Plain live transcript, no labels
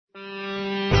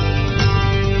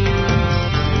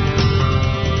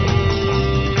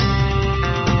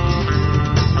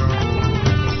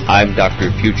I'm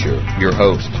Dr. Future, your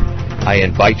host. I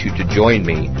invite you to join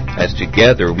me as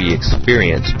together we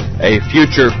experience a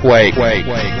future Quake.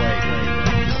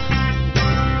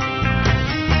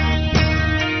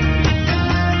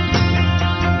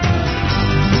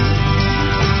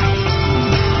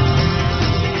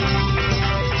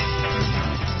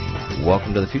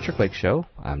 Welcome to the Future Quake Show.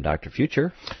 I'm Dr.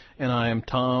 Future. And I am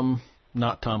Tom,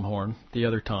 not Tom Horn, the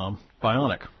other Tom,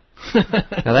 Bionic.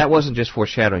 Now, that wasn't just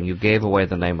foreshadowing. You gave away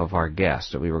the name of our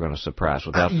guest that we were going to surprise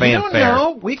without fanfare. You don't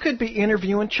know. We could be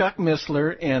interviewing Chuck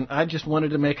Missler, and I just wanted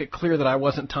to make it clear that I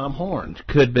wasn't Tom Horn.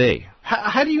 Could be.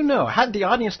 How do you know? The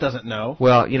audience doesn't know.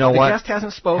 Well, you know what? The guest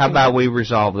hasn't spoken. How about we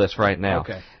resolve this right now?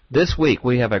 Okay. This week,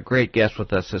 we have a great guest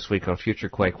with us this week on Future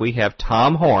Quake. We have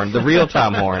Tom Horn, the real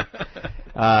Tom Horn.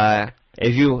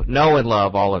 As you know and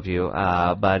love, all of you,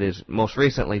 but is most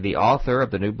recently the author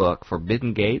of the new book,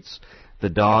 Forbidden Gates, The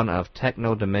Dawn of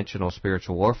Techno-Dimensional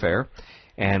Spiritual Warfare.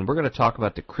 And we're going to talk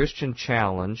about the Christian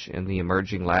challenge in the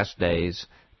emerging last days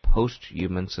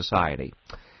post-human society.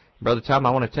 Brother Tom, I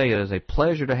want to tell you it is a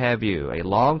pleasure to have you, a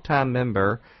longtime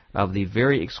member of the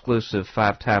very exclusive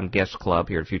 5-time guest club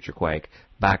here at Future Quake,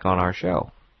 back on our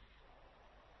show.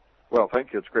 Well,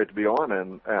 thank you. It's great to be on,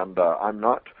 and I'm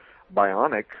not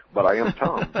Bionic, but I am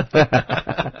Tom.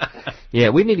 Yeah,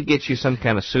 we need to get you some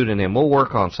kind of pseudonym. We'll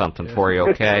work on something for you,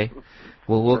 okay?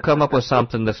 We'll come up with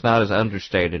something that's not as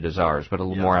understated as ours, but a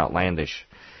little more outlandish.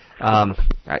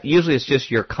 Usually it's just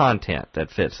your content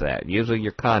that fits that. Usually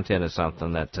your content is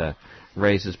something that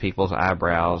raises people's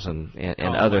eyebrows and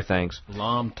other like things.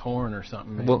 Lom Torn or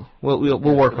something. Maybe.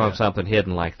 We'll work on something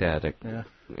hidden like that. Yeah.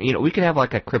 You know, we could have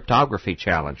like a cryptography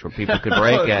challenge where people could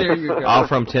break it,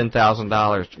 offer them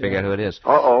 $10,000 to figure out who it is.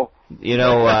 Uh-oh. You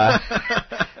know,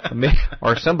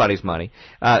 or somebody's money.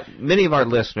 Many of our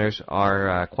listeners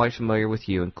are quite familiar with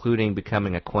you, including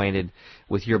becoming acquainted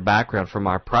with your background from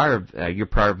our your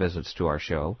prior visits to our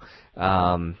show.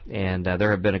 And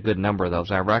there have been a good number of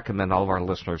those. I recommend all of our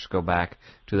listeners go back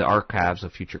to the archives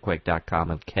of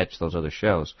FutureQuake.com and catch those other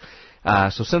shows.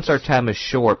 So since our time is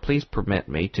short, please permit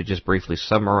me to just briefly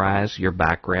summarize your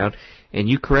background. And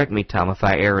you correct me, Tom, if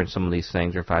I err in some of these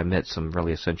things or if I omit some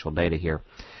really essential data here.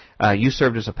 You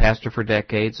served as a pastor for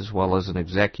decades as well as an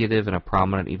executive in a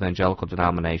prominent evangelical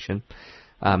denomination.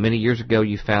 Many years ago,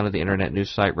 you founded the internet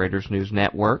news site Raiders News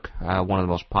Network, one of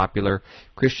the most popular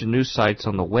Christian news sites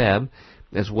on the web,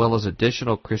 as well as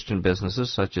additional Christian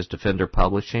businesses such as Defender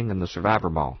Publishing and the Survivor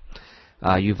Mall.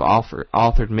 You've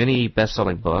authored many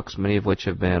best-selling books, many of which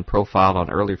have been profiled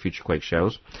on earlier Future Quake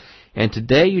shows. And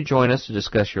today you join us to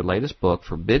discuss your latest book,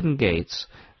 Forbidden Gates,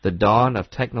 The Dawn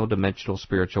of Techno-Dimensional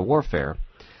Spiritual Warfare.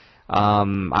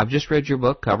 I've just read your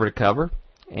book cover to cover,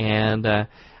 and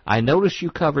I noticed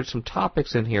you covered some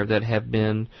topics in here that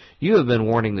you have been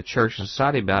warning the church and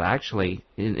society about actually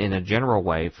in a general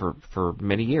way for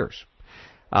many years.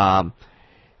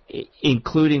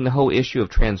 Including the whole issue of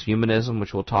transhumanism,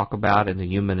 which we'll talk about, and the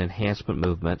human enhancement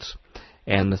movements,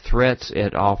 and the threats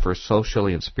it offers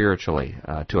socially and spiritually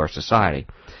to our society.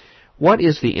 What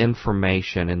is the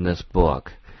information in this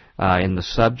book, in the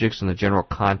subjects and the general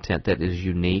content that is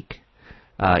unique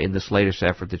in this latest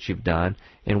effort that you've done,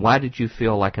 and why did you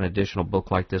feel like an additional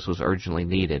book like this was urgently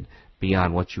needed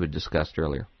beyond what you had discussed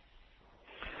earlier?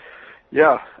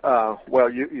 Yeah,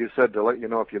 well, you said to let you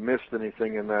know if you missed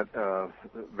anything in that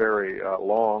very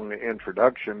long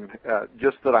introduction,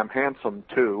 just that I'm handsome,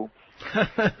 too,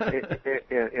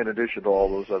 in addition to all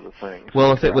those other things.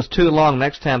 Well, if it was too long,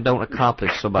 next time don't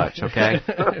accomplish so much, okay?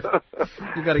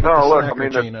 You got to get the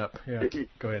snacker gene up. Yeah,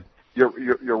 go ahead.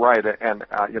 You're right, and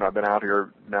I've been out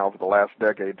here now for the last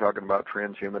decade talking about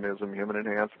transhumanism, human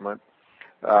enhancement,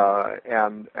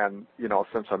 and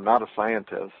since I'm not a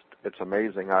scientist, it's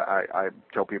amazing. I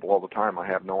tell people all the time I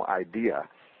have no idea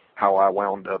how I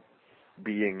wound up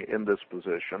being in this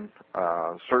position.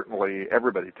 Certainly,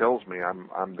 everybody tells me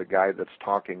I'm the guy that's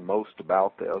talking most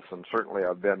about this, and certainly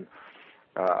I've been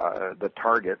the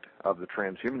target of the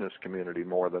transhumanist community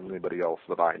more than anybody else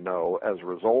that I know as a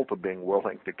result of being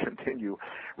willing to continue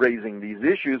raising these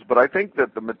issues. But I think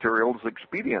that the material is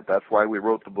expedient. That's why we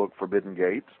wrote the book Forbidden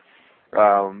Gates,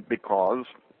 because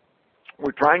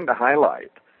we're trying to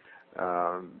highlight,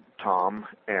 Tom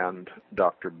and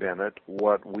Dr. Bennett,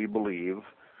 what we believe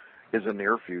is a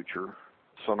near future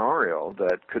scenario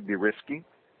that could be risky.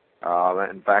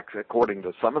 In fact, according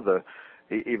to some of the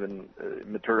even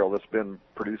material that's been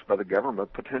produced by the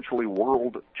government, potentially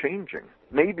world-changing,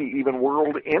 maybe even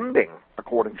world-ending,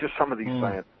 according to some of these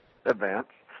science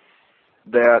events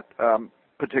that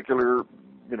particular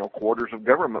quarters of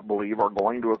government believe are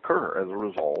going to occur as a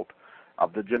result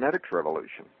of the genetics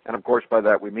revolution. And, of course, by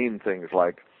that we mean things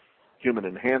like human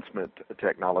enhancement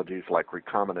technologies like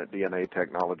recombinant DNA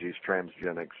technologies,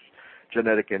 transgenics,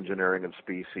 genetic engineering of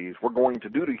species. We're going to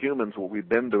do to humans what we've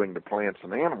been doing to plants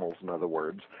and animals, in other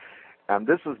words. And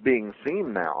this is being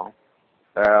seen now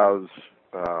as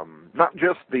not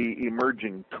just the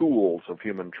emerging tools of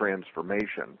human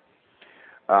transformation,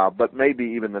 but maybe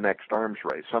even the next arms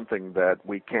race, something that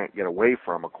we can't get away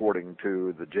from, according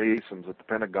to the Jasons at the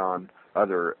Pentagon,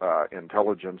 other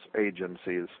intelligence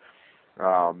agencies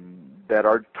that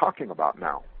are talking about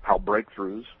now how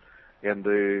breakthroughs in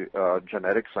the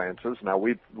genetic sciences. Now,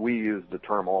 we use the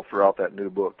term all throughout that new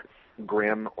book,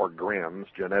 GRIN or GRINS,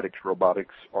 genetics,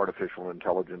 robotics, artificial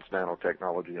intelligence,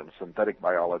 nanotechnology, and synthetic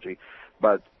biology.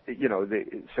 But, you know, the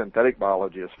synthetic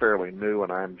biology is fairly new,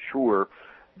 and I'm sure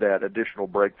that additional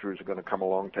breakthroughs are going to come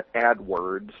along to add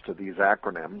words to these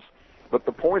acronyms. But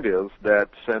the point is that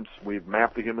since we've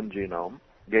mapped the human genome,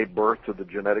 gave birth to the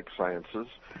genetic sciences,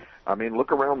 I mean,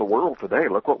 look around the world today.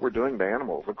 Look what we're doing to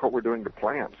animals. Look what we're doing to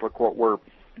plants. Look what we're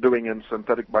doing in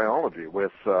synthetic biology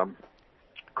with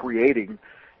creating,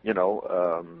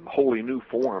 wholly new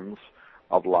forms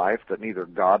of life that neither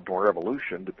God nor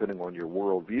evolution, depending on your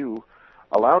worldview,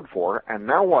 allowed for. And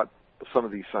now what some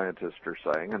of these scientists are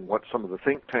saying, and what some of the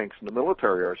think tanks in the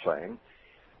military are saying,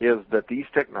 is that these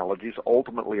technologies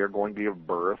ultimately are going to give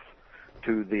birth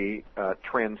to the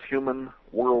transhuman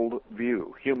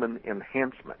worldview, human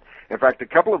enhancement. In fact, a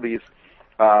couple of these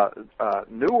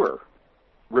newer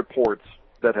reports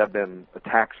that have been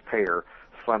taxpayer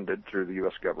funded through the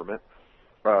U.S. government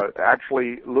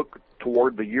actually look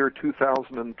toward the year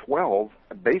 2012,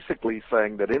 basically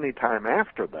saying that any time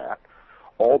after that,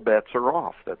 all bets are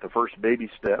off, that the first baby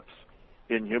steps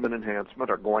in human enhancement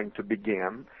are going to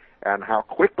begin, and how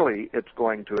quickly it's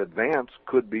going to advance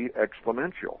could be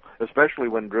exponential, especially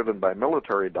when driven by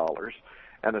military dollars,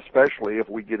 and especially if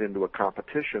we get into a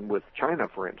competition with China,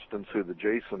 for instance, who the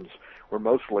Jasons were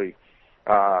mostly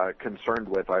concerned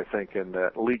with, I think, in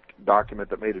that leaked document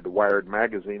that made it to Wired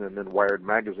Magazine, and then Wired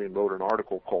Magazine wrote an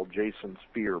article called Jason's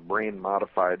Fear,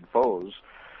 Brain-Modified Foes,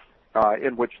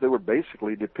 in which they were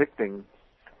basically depicting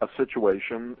a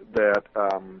situation that,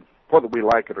 whether we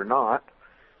like it or not,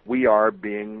 we are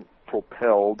being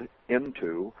propelled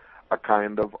into a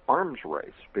kind of arms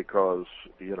race, because,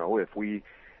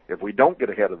 if we don't get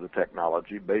ahead of the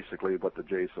technology, basically what the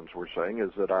Jasons were saying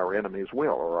is that our enemies will,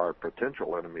 or our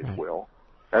potential enemies will,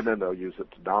 and then they'll use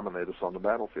it to dominate us on the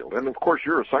battlefield. And of course,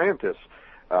 you're a scientist,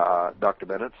 Dr.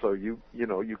 Bennett, so you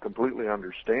completely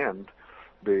understand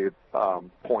the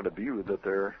point of view that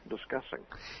they're discussing.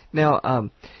 Now,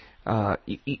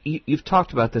 you've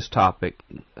talked about this topic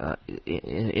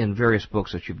in various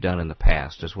books that you've done in the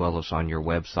past, as well as on your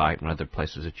website and other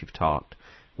places that you've talked.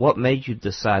 What made you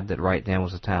decide that right now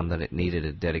was the time that it needed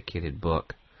a dedicated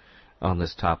book on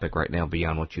this topic right now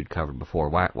beyond what you'd covered before?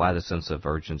 Why the sense of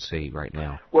urgency right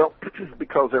now? Well,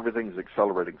 because everything's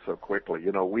accelerating so quickly.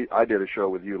 I did a show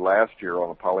with you last year on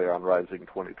Apollyon Rising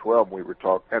 2012, and we were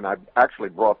talking, and I actually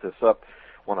brought this up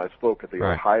when I spoke at the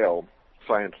Ohio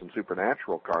Science and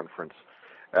Supernatural Conference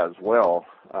as well.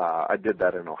 I did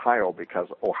that in Ohio because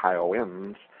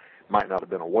Ohioans might not have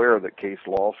been aware that Case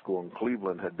Law School in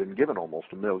Cleveland had been given almost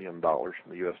 $1 million from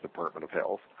the U.S. Department of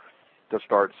Health to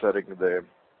start setting the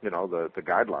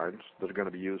guidelines that are going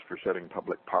to be used for setting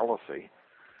public policy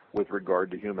with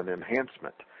regard to human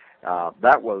enhancement.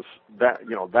 That was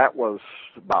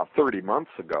about 30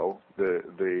 months ago.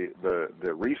 The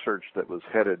research that was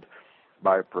headed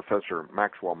by Professor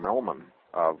Maxwell Mellman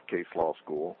of Case Law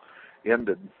School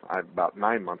ended about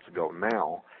 9 months ago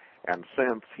now. And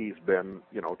since, he's been,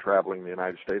 traveling the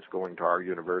United States, going to our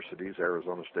universities,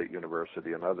 Arizona State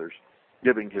University and others,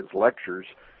 giving his lectures,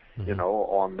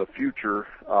 on the future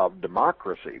of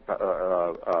democracy,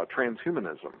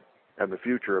 transhumanism, and the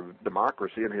future of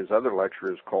democracy. And his other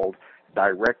lecture is called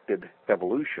Directed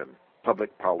Evolution,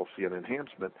 Public Policy and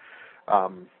Enhancement.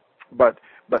 But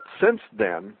since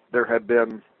then, there have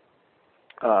been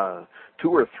 2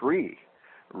 or 3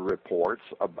 reports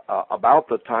about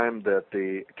the time that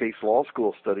the Case Law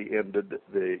School study ended.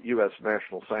 The U.S.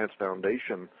 National Science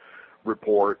Foundation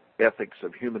report, Ethics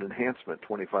of Human Enhancement,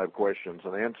 25 Questions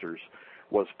and Answers,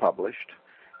 was published.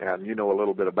 And you know a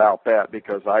little bit about that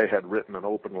because I had written an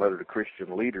open letter to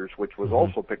Christian leaders, which was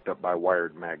also picked up by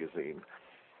Wired Magazine,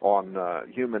 on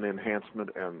human enhancement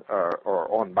and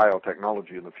or on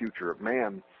biotechnology and the future of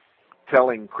man,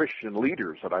 telling Christian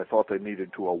leaders that I thought they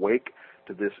needed to awake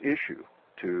to this issue,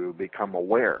 to become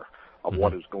aware of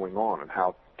what is going on and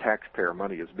how taxpayer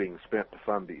money is being spent to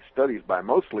fund these studies by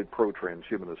mostly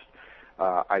pro-transhumanist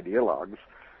ideologues.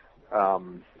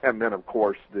 And then, of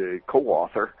course, the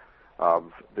co-author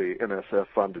of the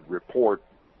NSF-funded report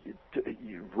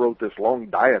you wrote this long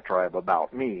diatribe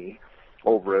about me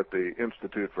over at the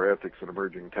Institute for Ethics and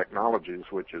Emerging Technologies,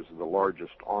 which is the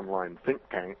largest online think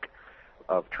tank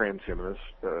of transhumanists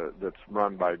that's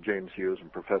run by James Hughes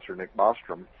and Professor Nick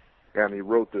Bostrom. And he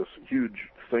wrote this huge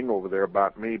thing over there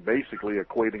about me, basically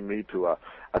equating me to a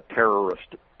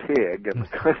terrorist pig and the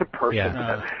kind of person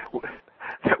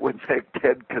that would make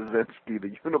Ted Kaczynski,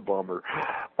 the Unabomber,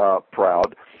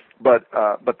 proud. But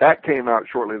that came out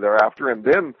shortly thereafter, and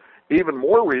then even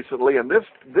more recently, and this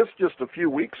just a few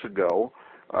weeks ago,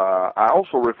 I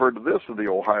also referred to this at the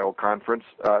Ohio conference,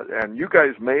 and you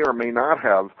guys may or may not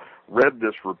have read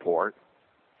this report.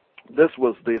 This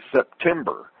was the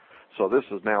September, so this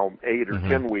is now 8 or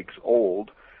 10 weeks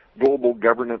old, Global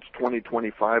Governance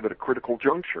 2025 at a Critical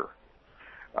Juncture.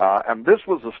 And this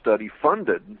was a study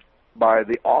funded by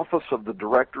the Office of the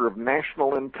Director of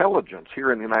National Intelligence here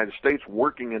in the United States,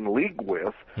 working in league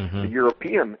with the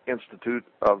European Institute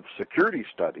of Security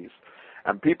Studies.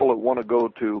 And people that want to go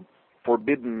to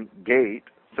Forbidden Gate,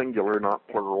 singular, not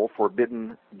plural,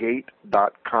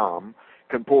 forbiddengate.com,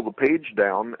 can pull the page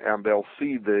down and they'll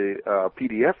see the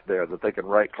PDF there that they can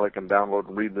right-click and download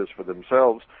and read this for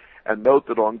themselves. And note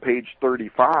that on page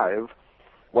 35,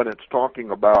 when it's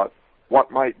talking about what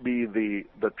might be the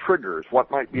triggers, what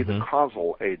might be the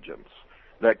causal agents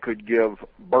that could give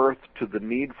birth to the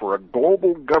need for a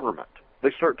global government,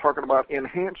 they start talking about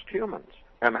enhanced humans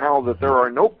and how that there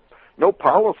are no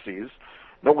policies,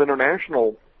 no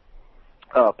international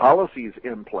policies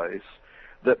in place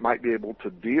that might be able to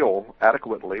deal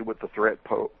adequately with the threat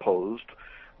posed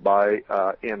by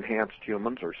enhanced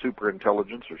humans or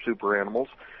superintelligence or super animals.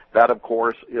 That, of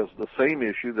course, is the same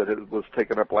issue that it was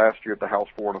taken up last year at the House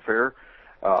Foreign Affairs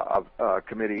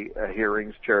Committee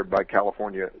hearings chaired by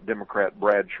California Democrat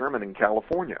Brad Sherman in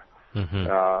California.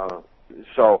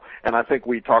 So, and I think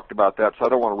we talked about that, so I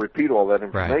don't want to repeat all that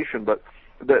information, but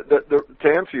to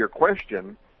answer your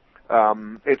question,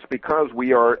 it's because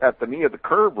we are at the knee of the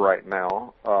curve right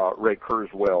now, Ray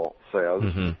Kurzweil says.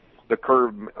 The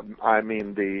curve, I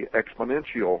mean the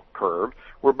exponential curve.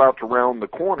 We're about to round the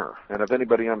corner, and if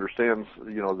anybody understands,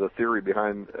 the theory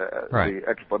behind the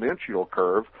exponential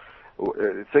curve,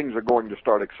 things are going to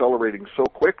start accelerating so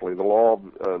quickly. The law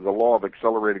of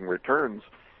accelerating returns,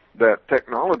 that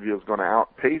technology is going to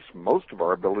outpace most of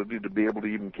our ability to be able to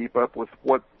even keep up with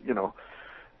what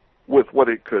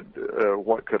it could,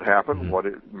 what could happen, what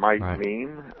it might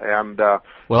mean, and I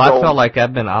felt like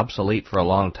I've been obsolete for a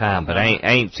long time, but I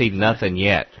ain't seen nothing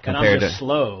yet compared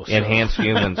to enhanced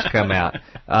humans come out.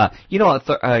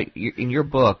 In your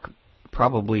book,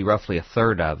 probably roughly a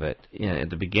third of it at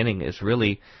the beginning is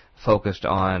really focused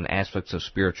on aspects of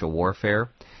spiritual warfare,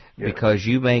 because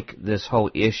you make this whole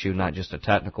issue not just a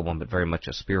technical one, but very much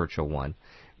a spiritual one,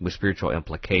 with spiritual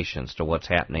implications to what's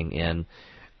happening in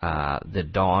the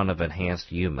dawn of enhanced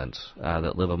humans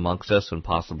that live amongst us and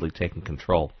possibly taking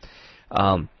control.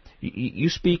 You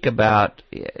speak about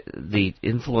the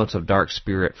influence of dark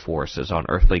spirit forces on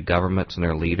earthly governments and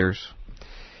their leaders.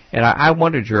 And I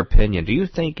wondered your opinion. Do you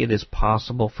think it is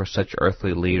possible for such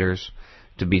earthly leaders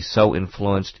to be so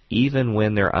influenced even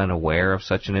when they're unaware of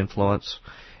such an influence?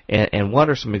 And what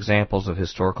are some examples of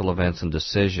historical events and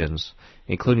decisions,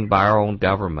 including by our own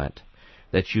government,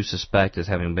 that you suspect as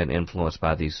having been influenced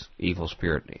by these evil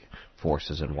spirit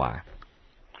forces, and why?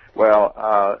 Well,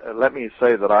 let me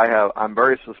say that I'm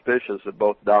very suspicious that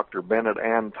both Dr. Bennett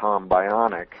and Tom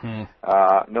Bionic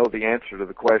know the answer to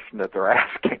the question that they're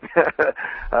asking.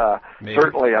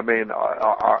 Certainly, I mean,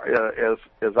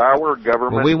 is our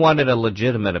government... Well, we wanted a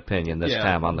legitimate opinion this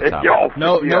time on the topic.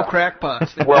 No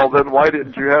crackpots. Well, then why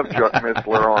didn't you have Chuck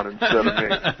Missler on instead of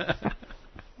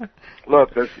me?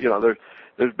 Look,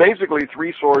 there's basically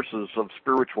three sources of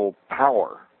spiritual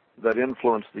power that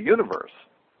influence the universe.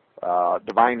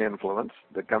 Divine influence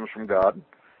that comes from God,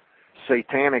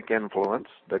 satanic influence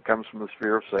that comes from the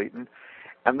sphere of Satan,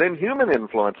 and then human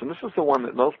influence, and this is the one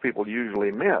that most people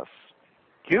usually miss.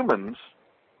 Humans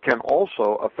can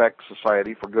also affect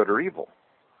society for good or evil,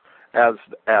 as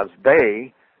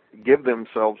they give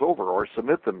themselves over or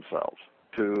submit themselves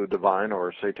to divine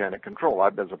or satanic control.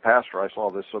 As a pastor, I saw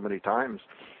this so many times,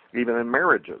 even in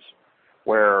marriages,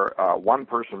 where one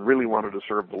person really wanted to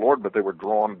serve the Lord, but they were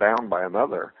drawn down by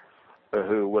another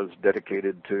who was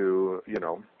dedicated to,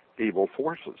 evil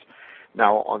forces.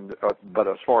 Now, but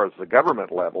as far as the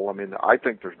government level, I mean, I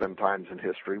think there's been times in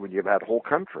history when you've had whole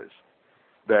countries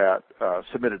that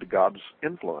submitted to God's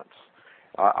influence.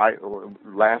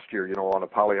 Last year, on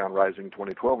Apollyon Rising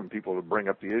 2012, and people would bring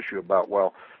up the issue about,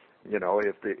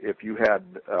 if you had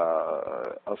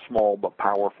a small but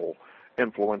powerful,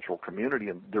 influential community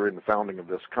during the founding of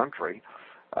this country,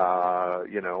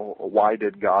 Why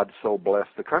did God so bless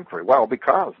the country? Well,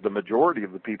 because the majority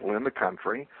of the people in the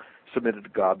country submitted to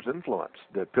God's influence.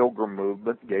 The Pilgrim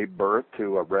movement gave birth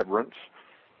to a reverence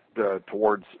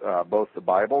towards both the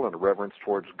Bible and a reverence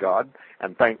towards God,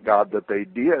 and thank God that they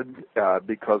did,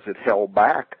 because it held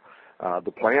back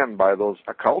the plan by those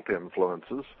occult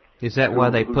influences. Is that why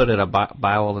they put a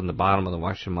Bible in the bottom of the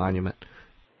Washington Monument?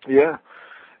 Yeah.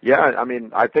 I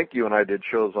mean, I think you and I did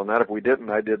shows on that. If we didn't,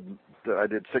 I did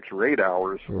 6 or 8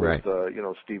 hours with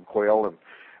Steve Quayle and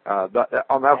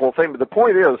on that whole thing. But the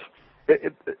point is,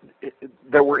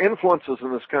 there were influences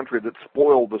in this country that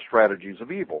spoiled the strategies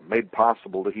of evil, made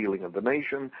possible the healing of the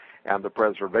nation and the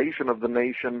preservation of the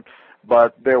nation.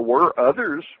 But there were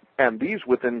others, and these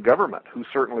within government, who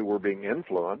certainly were being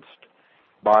influenced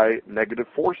by negative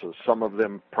forces. Some of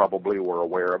them probably were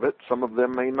aware of it. Some of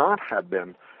them may not have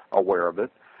been aware of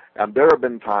it. And there have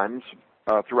been times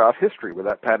throughout history where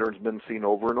that pattern's been seen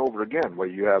over and over again, where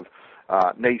you have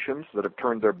nations that have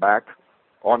turned their back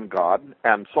on God.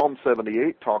 And Psalm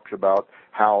 78 talks about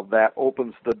how that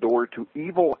opens the door to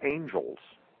evil angels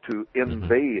to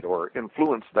invade or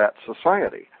influence that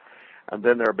society. And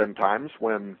then there have been times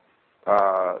when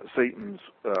Satan's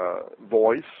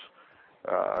voice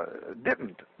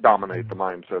didn't dominate the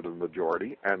mindset of the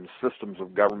majority, and systems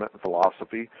of government and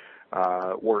philosophy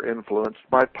were influenced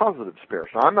by positive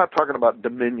spirits. Now, I'm not talking about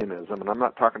dominionism, and I'm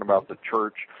not talking about the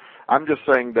church. I'm just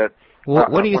saying that...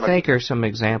 What do you think are some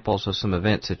examples of some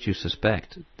events that you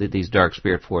suspect that these dark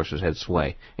spirit forces had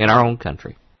sway in our own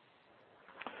country?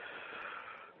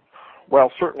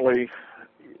 Well, certainly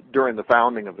during the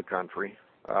founding of the country,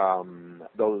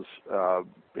 those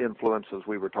influences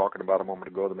we were talking about a moment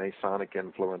ago, the Masonic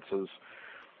influences,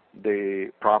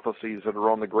 the prophecies that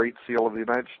are on the Great Seal of the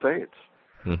United States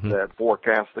that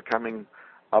forecast the coming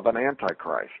of an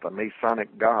Antichrist, a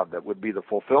Masonic God that would be the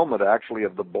fulfillment actually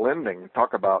of the blending.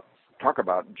 Talk about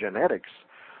genetics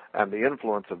and the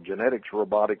influence of genetics,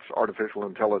 robotics, artificial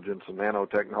intelligence, and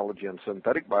nanotechnology and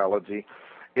synthetic biology.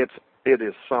 It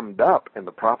is summed up in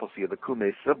the prophecy of the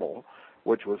Cumae Sibyl,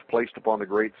 which was placed upon the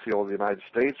Great Seal of the United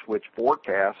States, which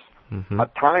forecasts a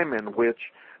time in which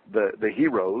the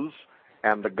heroes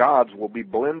and the gods will be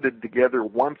blended together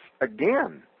once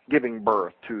again, giving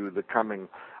birth to the coming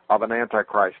of an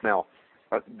Antichrist. Now,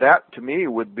 that to me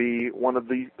would be one of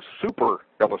the super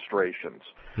illustrations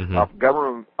of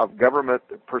government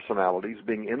personalities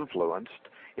being influenced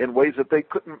in ways that they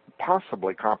couldn't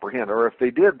possibly comprehend, or if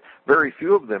they did, very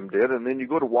few of them did. And then you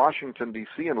go to Washington,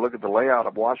 D.C. and look at the layout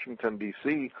of Washington,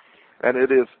 D.C., and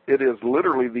it is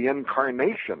literally the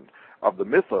incarnation of the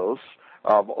mythos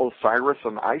of Osiris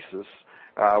and Isis,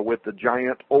 with the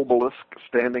giant obelisk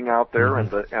standing out there and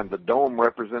the dome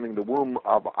representing the womb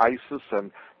of Isis,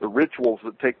 and the rituals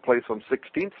that take place on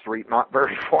 16th Street, not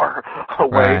very far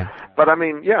away. Right. But I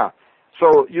mean, yeah.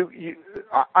 So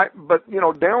but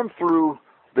down through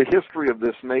the history of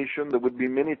this nation, there would be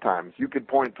many times you could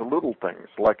point to little things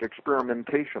like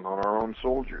experimentation on our own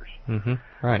soldiers.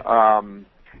 Right.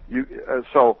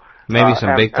 So maybe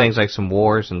some big things like some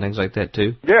wars and things like that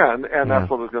too. Yeah, and that's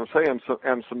what I was going to say,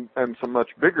 and some much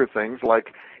bigger things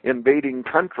like invading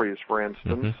countries, for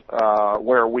instance,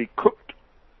 where we cooked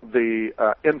the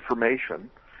information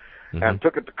and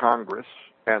took it to Congress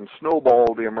and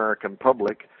snowballed the American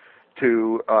public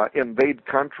to invade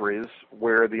countries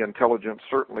where the intelligence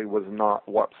certainly was not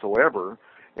whatsoever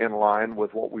in line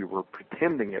with what we were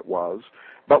pretending it was.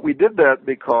 But we did that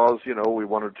because, we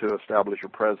wanted to establish a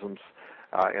presence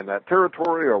in that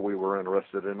territory, or we were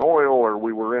interested in oil, or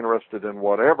we were interested in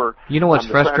whatever. You know what's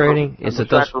frustrating is that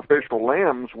those sacrificial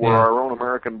lambs were our own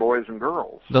American boys and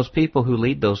girls. Those people who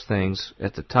lead those things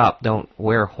at the top don't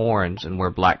wear horns and wear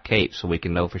black capes so we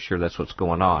can know for sure that's what's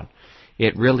going on.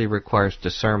 It really requires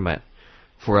discernment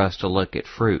for us to look at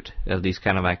fruit of these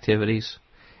kind of activities,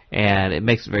 and it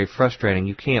makes it very frustrating.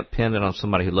 You can't pin it on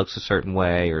somebody who looks a certain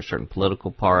way, or a certain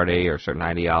political party, or a certain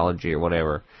ideology, or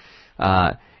whatever.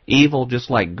 Evil, just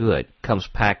like good, comes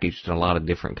packaged in a lot of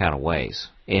different kind of ways.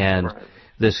 And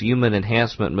this human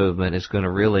enhancement movement is going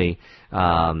to really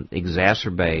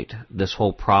exacerbate this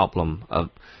whole problem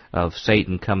of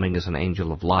Satan coming as an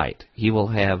angel of light. He will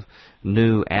have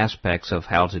new aspects of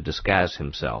how to disguise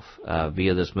himself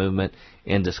via this movement,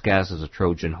 in disguise as a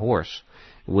Trojan horse,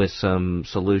 with some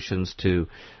solutions to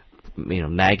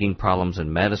nagging problems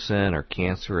in medicine or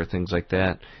cancer or things like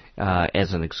that.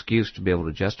 as an excuse to be able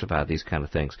to justify these kind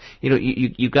of things.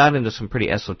 You got into some pretty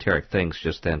esoteric things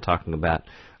just then, talking about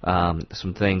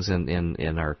some things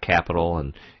in our capital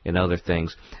and in other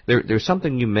things. There's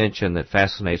something you mentioned that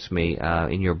fascinates me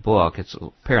in your book. It's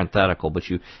parenthetical, but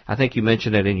I think you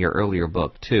mentioned it in your earlier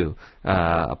book too,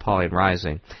 Apollyon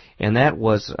Rising, and that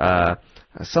was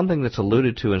something that's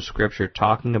alluded to in Scripture,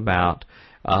 talking about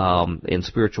in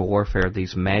spiritual warfare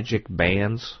these magic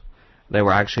bands that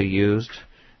were actually used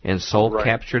in soul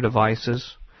capture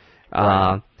devices.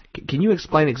 Right. Can you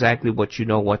explain exactly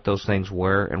what those things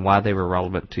were and why they were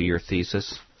relevant to your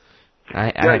thesis?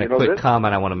 I had a quick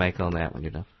comment I want to make on that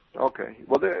one, Okay.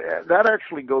 Well, that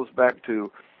actually goes back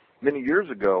to many years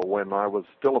ago when I was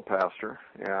still a pastor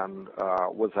and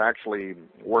was actually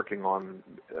working on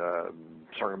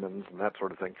sermons and that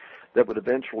sort of thing that would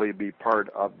eventually be part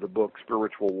of the book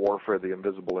Spiritual Warfare, The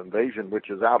Invisible Invasion, which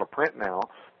is out of print now,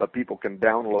 but people can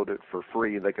download it for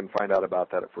free. They can find out about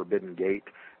that at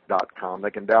ForbiddenGate.com.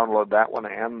 They can download that one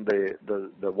and the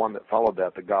one that followed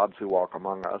that, The Gods Who Walk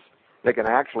Among Us. They can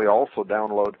actually also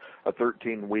download a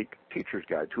 13-week teacher's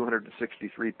guide,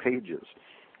 263 pages,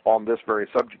 on this very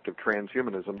subject of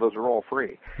transhumanism. Those are all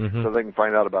free. Mm-hmm. So they can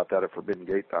find out about that at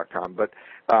ForbiddenGate.com. But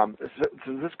so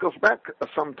this goes back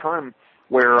some time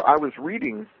where I was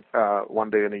reading one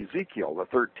day in Ezekiel, the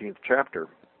 13th chapter.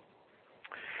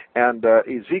 And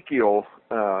Ezekiel,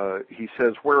 he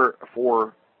says,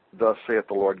 "Wherefore thus saith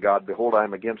the Lord God, behold, I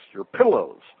am against your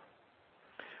pillows,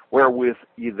 wherewith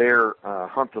ye there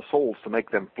hunt the souls to make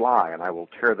them fly, and I will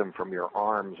tear them from your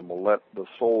arms, and will let the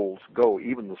souls go,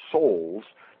 even the souls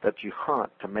that you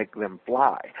hunt to make them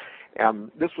fly."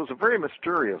 And this was a very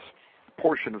mysterious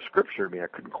portion of Scripture to me. I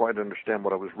couldn't quite understand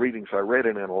what I was reading, so I read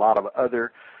it in a lot of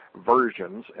other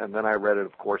versions, and then I read it,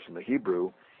 of course, in the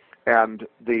Hebrew. And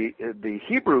the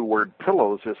Hebrew word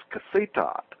pillows is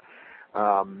kasetat.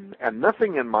 And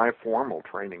nothing in my formal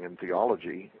training in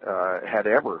theology had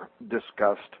ever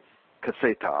discussed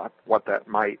kasetat, what that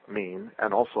might mean,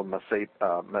 and also mesepat.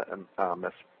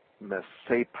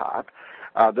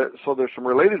 So there's some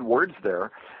related words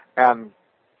there. And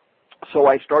so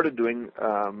I started doing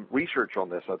research on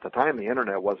this. At the time, the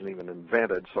internet wasn't even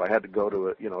invented, so I had to go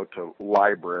to to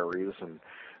libraries and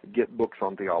get books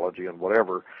on theology and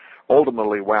whatever.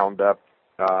 Ultimately, wound up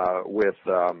with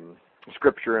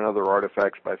Scripture and Other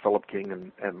Artifacts by Philip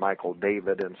King and Michael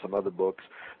David and some other books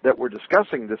that were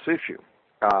discussing this issue.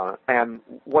 And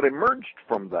what emerged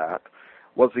from that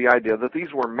was the idea that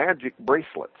these were magic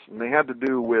bracelets, and they had to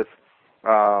do with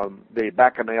the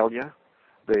Bacchanalia,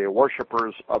 the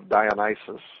worshippers of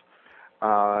Dionysus,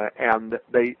 and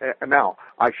they. Now,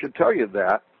 I should tell you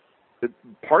that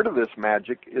part of this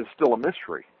magic is still a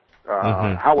mystery.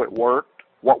 How it worked,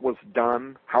 what was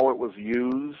done, how it was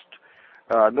used,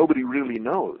 nobody really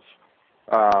knows.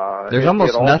 There's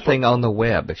almost nothing on the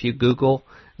web. If you Google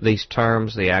these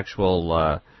terms, the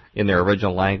actual, in their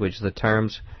original language, the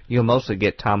terms, you'll mostly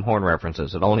get Tom Horn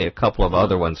references and only a couple of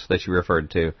other ones that you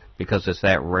referred to because it's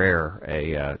that rare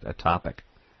a topic.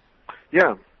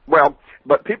 Yeah, well,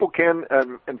 but people can,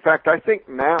 in fact, I think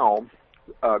now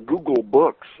Google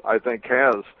Books, I think,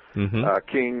 has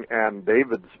King and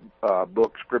David's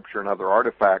book, Scripture and Other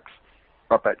Artifacts,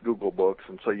 up at Google Books,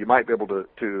 and so you might be able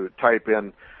to type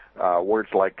in words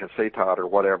like kasetat or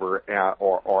whatever,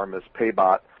 or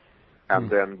mispebat, and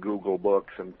then Google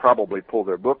Books, and probably pull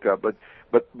their book up. But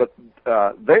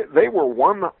they were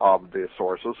one of the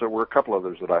sources. There were a couple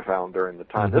others that I found during the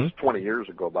time. This is 20 years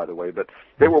ago, by the way, but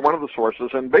they were one of the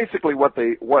sources. And basically, what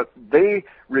they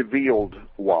revealed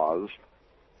was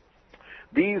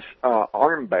these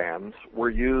armbands were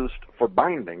used for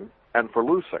binding and for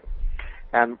loosing.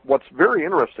 And what's very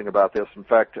interesting about this, in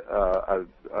fact, a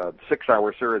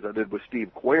 6-hour series I did with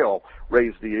Steve Quayle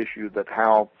raised the issue that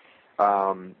how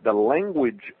the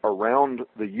language around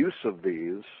the use of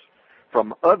these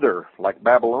from other, like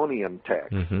Babylonian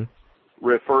texts,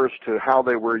 refers to how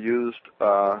they were used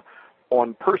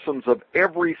on persons of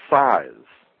every size.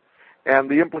 And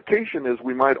the implication is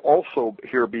we might also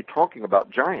here be talking about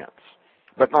giants,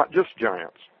 but not just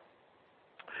giants.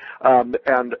 And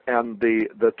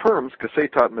the terms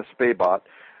kasetat, mispebat,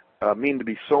 mean to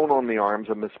be sewn on the arms,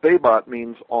 and mispebat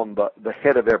means on the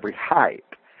head of every height,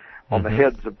 on the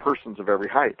heads of persons of every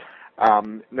height.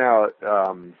 Now,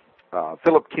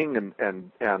 Philip King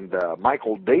and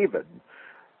Michael David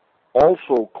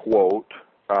also quote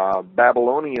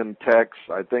Babylonian texts,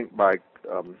 I think by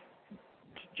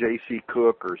J.C.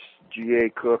 Cook or G.A.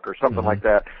 Cook or something like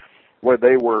that, where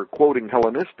they were quoting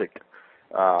Hellenistic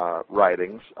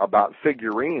writings about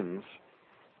figurines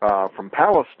from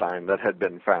Palestine that had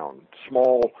been found,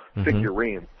 small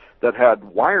figurines that had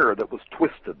wire that was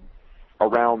twisted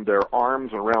around their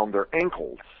arms and around their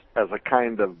ankles as a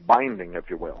kind of binding, if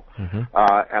you will. Mm-hmm.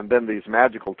 And then these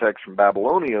magical texts from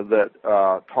Babylonia that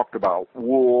talked about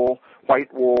wool,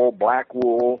 white wool, black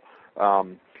wool.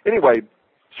 Anyway,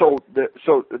 so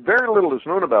very little is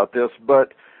known about this,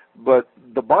 but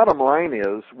the bottom line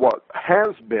is what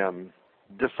has been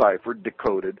deciphered,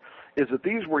 decoded, is that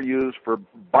these were used for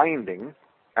binding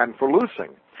and for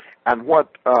loosing. And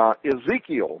what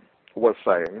Ezekiel was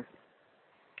saying,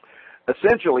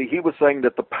 essentially he was saying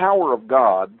that the power of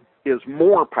God is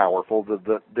more powerful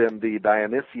than the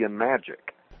Dionysian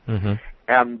magic. Mm-hmm.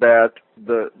 And that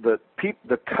the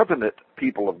covenant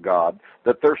people of God,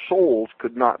 that their souls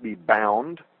could not be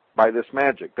bound by this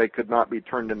magic. They could not be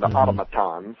turned into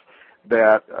automatons,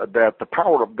 that the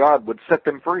power of God would set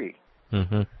them free.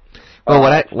 Mm-hmm.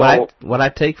 Well, what I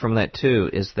take from that too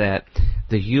is that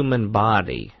the human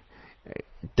body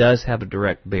does have a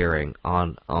direct bearing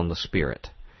on the spirit.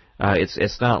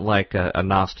 It's not like a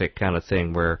Gnostic kind of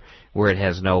thing where it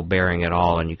has no bearing at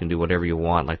all and you can do whatever you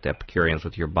want, like the Epicureans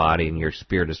with your body and your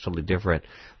spirit is totally different.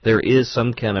 There is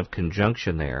some kind of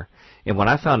conjunction there. And what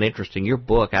I found interesting, your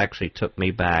book actually took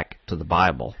me back to the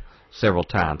Bible several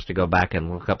times to go back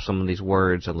and look up some of these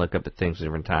words and look up at things at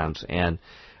different times. And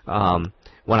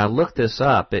when I looked this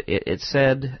up, it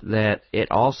said that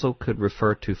it also could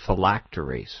refer to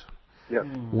phylacteries, yes,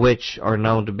 which are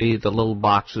known to be the little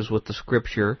boxes with the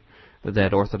scripture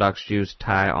that Orthodox Jews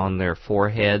tie on their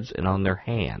foreheads and on their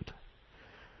hand,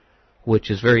 which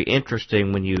is very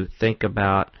interesting when you think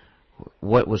about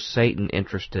what was Satan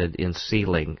interested in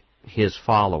sealing his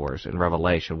followers in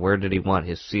Revelation. Where did he want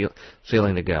his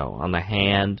sealing to go? On the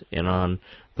hand and on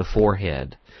the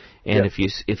forehead. And if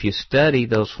you study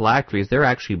those phylacteries, they're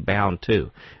actually bound too.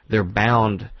 They're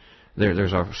bound.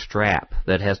 There's a strap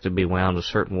that has to be wound a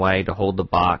certain way to hold the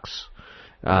box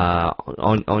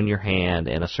on your hand,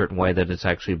 and a certain way that it's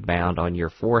actually bound on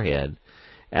your forehead.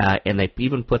 And they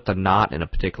even put the knot in a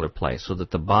particular place so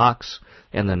that the box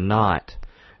and the knot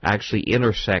actually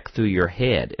intersect through your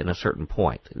head in a certain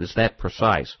point. It's that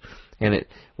precise. And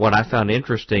what I found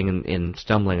interesting in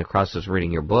stumbling across this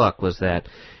reading your book was that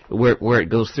where it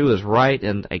goes through is right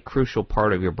in a crucial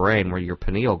part of your brain where your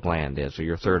pineal gland is, or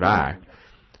your third eye,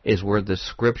 is where the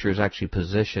scripture is actually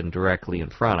positioned directly in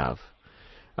front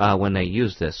of when they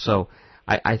use this. So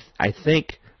I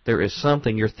think there is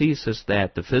something, your thesis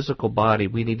that the physical body,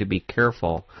 we need to be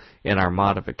careful in our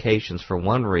modifications for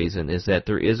one reason, is that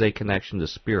there is a connection to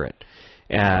spirit.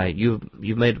 You've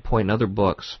made a point in other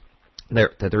books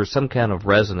that there is some kind of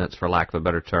resonance, for lack of a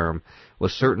better term,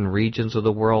 with certain regions of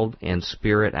the world and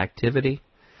spirit activity,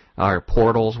 or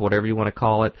portals, whatever you want to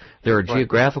call it. There are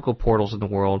geographical portals in the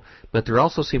world, but there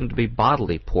also seem to be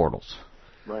bodily portals.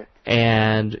 Right.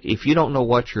 And if you don't know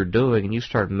what you're doing and you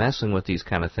start messing with these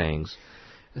kind of things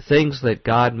that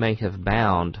God may have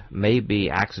bound may be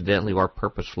accidentally or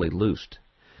purposefully loosed.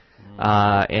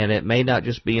 And it may not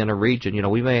just be in a region. You know,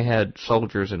 we may have had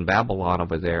soldiers in Babylon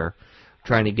over there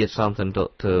trying to get something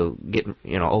to get,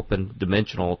 open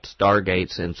dimensional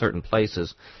stargates in certain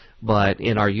places. But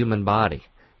in our human body,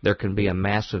 there can be a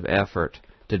massive effort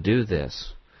to do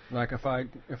this. Like if I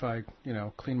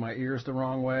clean my ears the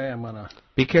wrong way, I'm gonna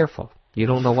be careful. You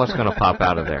don't know what's going to pop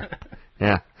out of there.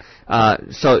 Yeah.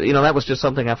 So that was just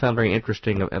something I found very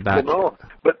interesting about. Well,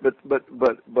 no,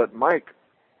 but Mike,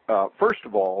 first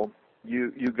of all,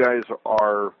 you guys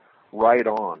are right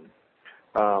on.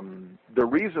 The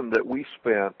reason that we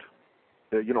spent,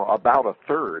 about a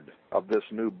third of this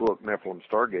new book, Nephilim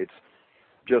Stargates,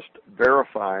 just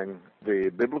verifying the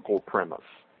biblical premise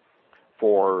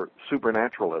for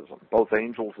supernaturalism, both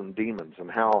angels and demons,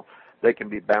 and how they can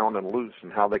be bound and loose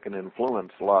and how they can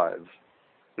influence lives,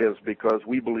 is because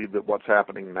we believe that what's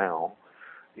happening now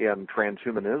in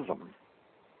transhumanism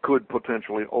could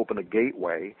potentially open a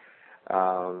gateway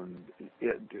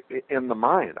in the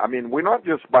mind. I mean, we're not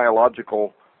just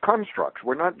biological constructs.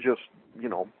 We're not just,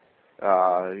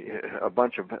 a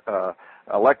bunch of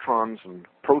electrons and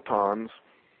protons,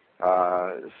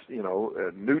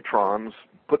 neutrons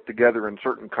put together in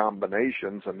certain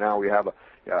combinations, and now we have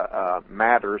a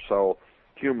matter, so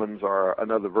humans are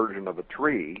another version of a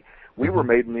tree. We were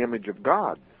made in the image of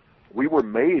God. We were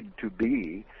made to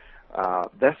be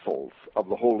vessels of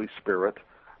the Holy Spirit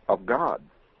of God.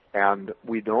 And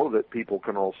we know that people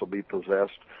can also be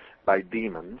possessed by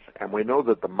demons, and we know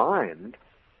that the mind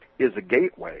is a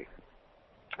gateway.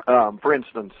 For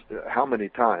instance, how many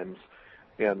times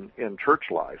in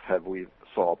church life have we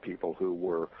saw people who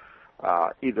were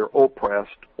either oppressed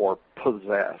or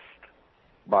possessed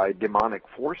by demonic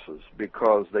forces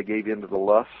because they gave in to the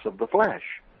lusts of the flesh?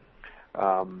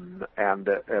 and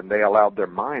they allowed their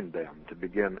mind then to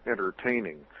begin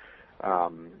entertaining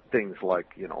things like,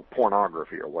 you know,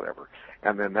 pornography or whatever,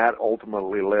 and then that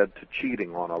ultimately led to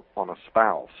cheating on a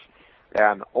spouse,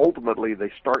 and ultimately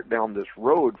they start down this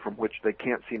road from which they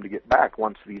can't seem to get back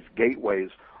once these gateways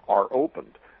are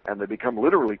opened, and they become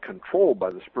literally controlled by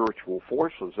the spiritual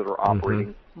forces that are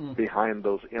operating behind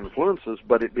those influences.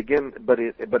 But it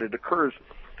occurs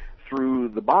through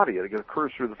the body. It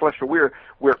occurs through the flesh. So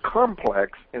we're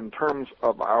complex in terms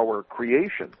of our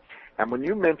creation. And when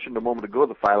you mentioned a moment ago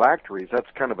the phylacteries, that's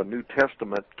kind of a New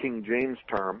Testament King James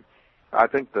term. I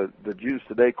think the Jews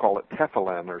today call it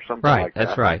tefillin or something like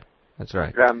that. Right. That's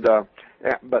right. And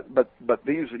but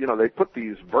these, you know, they put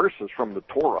these verses from the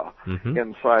Torah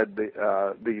inside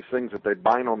these things that they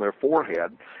bind on their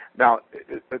forehead. Now,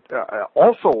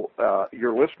 also,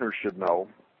 your listeners should know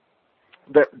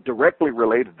that directly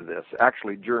related to this,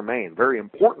 actually germane, very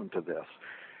important to this,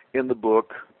 in the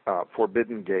book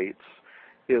Forbidden Gates,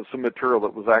 is some material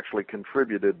that was actually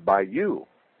contributed by you,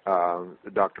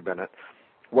 Dr. Bennett,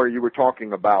 where you were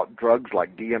talking about drugs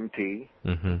like DMT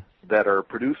that are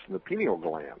produced in the pineal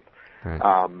gland,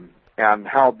 and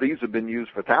how these have been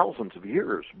used for thousands of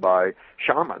years by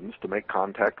shamans to make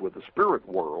contact with the spirit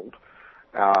world,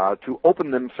 to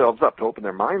open themselves up, to open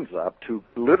their minds up to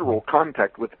literal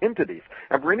contact with entities.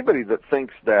 And for anybody that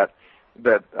thinks that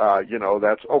you know,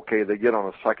 that's okay, they get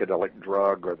on a psychedelic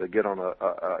drug, or they get on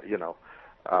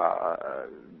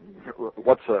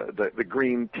what's the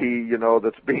green tea, you know,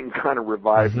 that's being kind of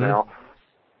revived now,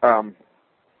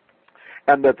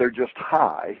 and that they're just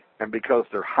high, and because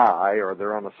they're high or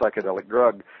they're on a psychedelic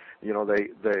drug, you know,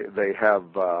 they have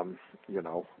you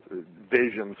know,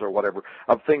 visions or whatever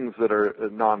of things that are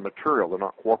non-material, they're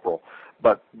not corporal.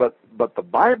 But the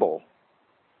Bible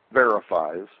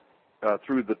verifies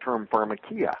through the term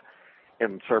pharmakia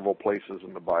in several places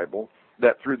in the Bible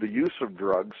that through the use of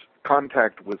drugs,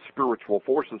 contact with spiritual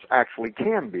forces actually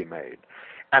can be made.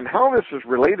 And how this is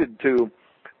related to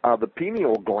the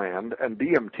pineal gland and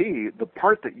DMT, the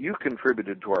part that you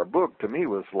contributed to our book, to me,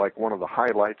 was like one of the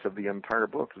highlights of the entire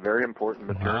book. It's very important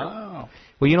material. Wow.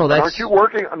 Well, you know, that's... Aren't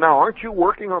you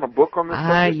working on a book on this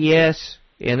subject? Yes,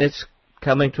 and it's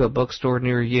coming to a bookstore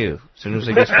near you as soon as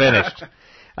it gets finished.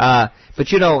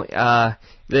 But, you know,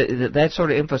 that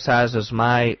sort of emphasizes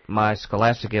my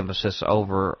scholastic emphasis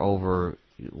over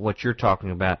what you're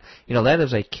talking about. You know, that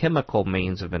is a chemical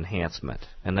means of enhancement,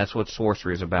 and that's what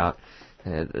sorcery is about.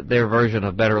 Their version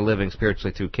of better living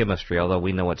spiritually through chemistry, although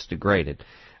we know it's degraded.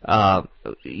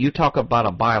 You talk about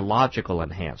a biological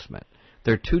enhancement.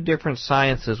 They're two different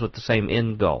sciences with the same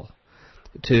end goal,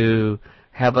 to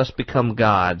have us become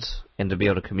gods and to be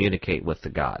able to communicate with the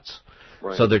gods.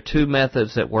 Right. So there are two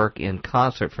methods that work in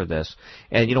concert for this.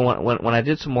 And, you know, when I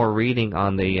did some more reading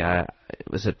on the,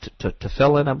 was it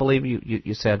tefillin, I believe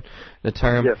you said the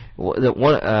term? Yes.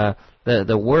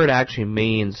 The word actually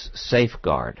means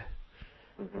safeguard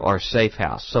or safe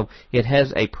house. So it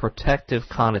has a protective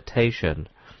connotation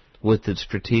with its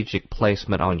strategic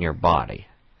placement on your body.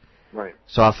 Right.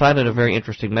 So I find it a very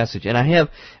interesting message. And I have,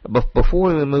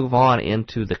 before we move on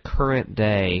into the current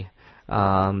day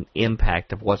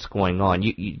impact of what's going on,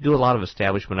 you do a lot of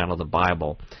establishment out of the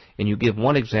Bible, and you give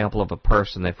one example of a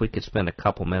person that if we could spend a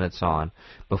couple minutes on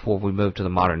before we move to the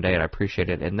modern day, I'd appreciate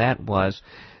it, and that was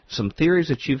some theories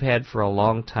that you've had for a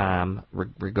long time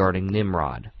regarding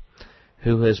Nimrod,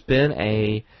 who has been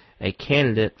a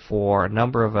candidate for a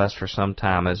number of us for some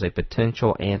time as a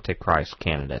potential Antichrist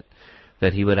candidate,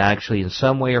 that he would actually in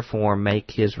some way or form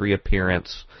make his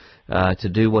reappearance to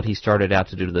do what he started out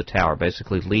to do to the tower,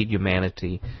 basically lead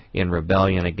humanity in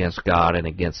rebellion against God and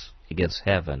against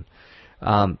heaven.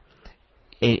 And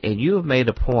you have made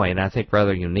a point, I think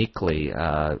rather uniquely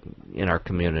in our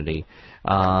community,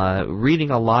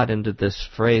 reading a lot into this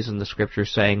phrase in the Scripture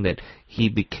saying that he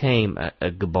became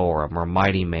a Gibborim, or a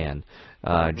mighty man,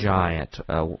 giant,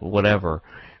 whatever,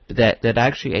 that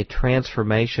actually a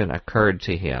transformation occurred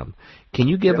to him. Can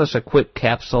you give us a quick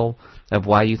capsule of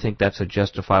why you think that's a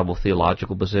justifiable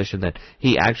theological position, that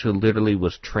he actually literally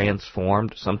was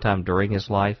transformed sometime during his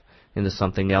life into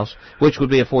something else, which would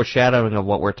be a foreshadowing of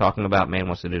what we're talking about man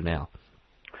wants to do now?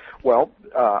 Well,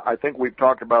 I think we've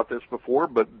talked about this before,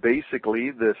 but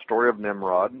basically the story of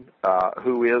Nimrod,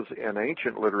 who is in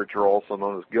ancient literature also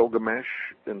known as Gilgamesh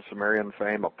in Sumerian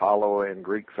fame, Apollo in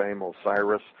Greek fame,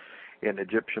 Osiris in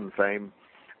Egyptian fame.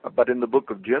 But in the book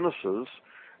of Genesis,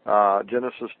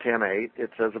 Genesis 10:8, it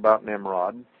says about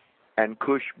Nimrod, and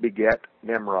Cush beget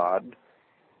Nimrod.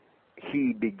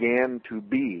 He began to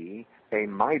be a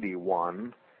mighty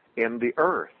one in the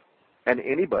earth. And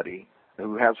anybody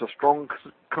who has a strong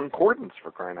concordance,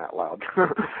 for crying out loud,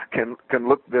 can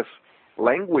look this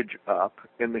language up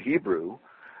in the Hebrew,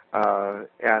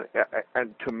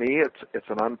 and to me it's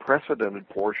an unprecedented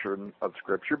portion of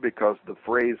Scripture, because the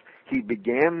phrase "he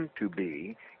began to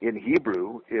be" in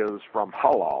Hebrew is from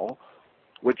halal,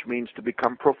 which means to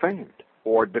become profaned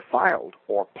or defiled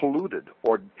or polluted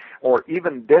or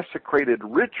even desecrated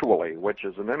ritually, which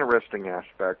is an interesting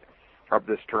aspect of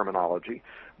this terminology,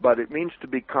 but it means to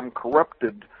become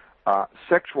corrupted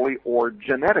sexually or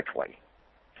genetically.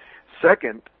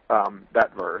 Second,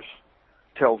 that verse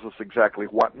tells us exactly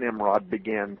what Nimrod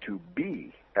began to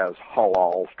be as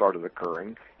halal started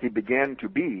occurring. He began to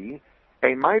be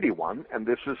a mighty one, and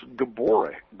this is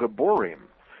Geborim,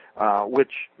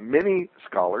 which many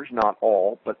scholars, not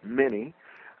all, but many,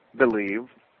 believe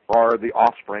are the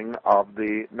offspring of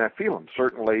the Nephilim.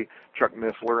 Certainly, Chuck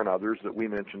Missler and others that we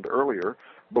mentioned earlier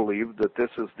believe that this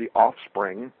is the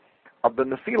offspring of the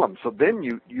Nephilim. So then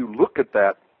you look at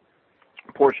that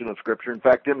portion of Scripture. In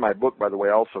fact, in my book, by the way,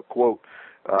 I also quote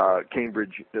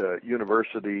Cambridge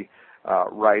University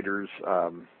writers,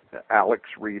 Alex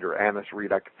Reed or Annis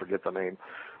Reed, I forget the name,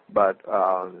 but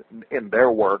in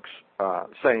their works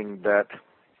saying that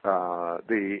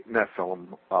the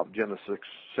Nephilim of Genesis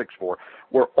 6:4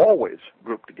 were always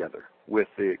grouped together with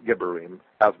the Gibberim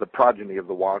as the progeny of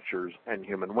the Watchers and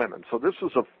human women. So this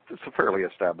is it's a fairly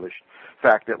established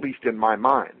fact, at least in my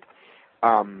mind.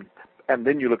 And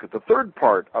then you look at the third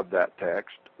part of that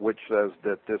text, which says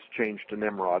that this change to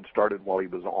Nimrod started while he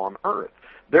was on earth.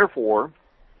 Therefore,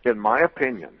 in my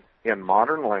opinion, in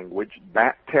modern language,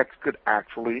 that text could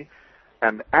actually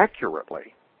and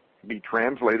accurately be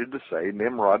translated to say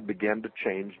Nimrod began to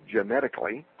change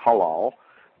genetically, halal,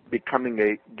 becoming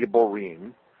a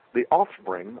Gibborim, the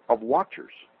offspring of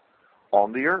Watchers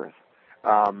on the earth.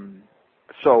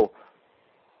 So,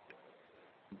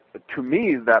 to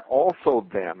me, that also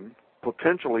then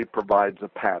potentially provides a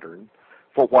pattern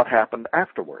for what happened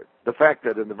afterward. The fact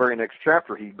that in the very next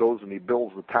chapter he goes and he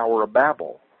builds the Tower of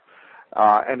Babel,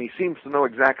 and he seems to know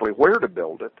exactly where to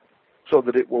build it, so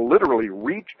that it will literally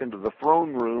reach into the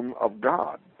throne room of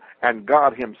God. And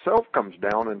God himself comes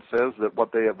down and says that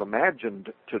what they have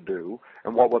imagined to do,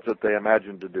 and what was it they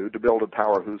imagined to do, to build a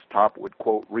tower whose top would,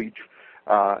 quote, reach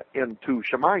into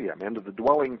Shemayim, into the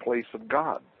dwelling place of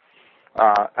God.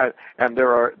 And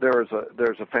there's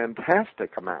a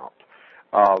fantastic amount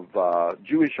of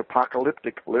Jewish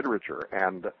apocalyptic literature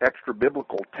and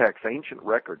extra-biblical texts, ancient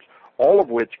records, all of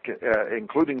which,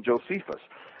 including Josephus,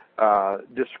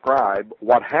 describe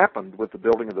what happened with the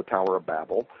building of the Tower of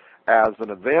Babel as an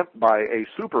event by a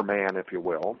Superman, if you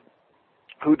will,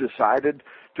 who decided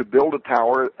to build a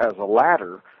tower as a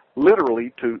ladder,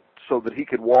 literally so that he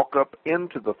could walk up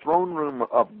into the throne room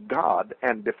of God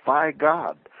and defy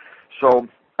God. So,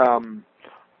 and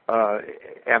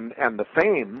the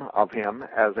fame of him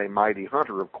as a mighty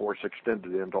hunter, of course,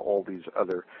 extended into all these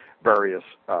other various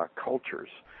cultures.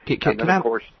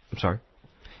 I'm sorry.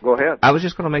 Go ahead. I was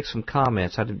just going to make some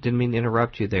comments. I didn't mean to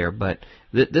interrupt you there, but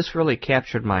this really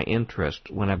captured my interest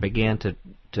when I began to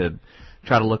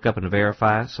try to look up and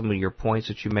verify some of your points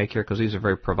that you make here, because these are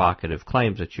very provocative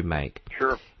claims that you make.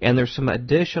 Sure. And there's some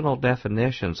additional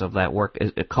definitions of that work.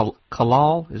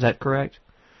 Kalal, is that correct?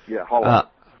 Yeah, halal.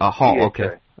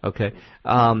 Okay. Okay.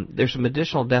 There's some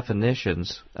additional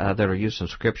definitions that are used in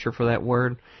Scripture for that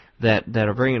word that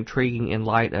are very intriguing in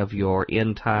light of your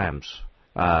end times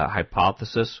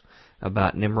hypothesis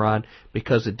about Nimrod,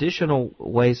 because additional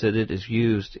ways that it is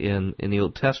used in the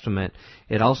Old Testament,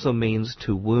 it also means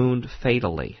to wound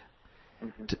fatally,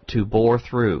 to bore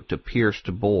through, to pierce,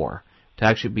 to bore, to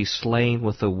actually be slain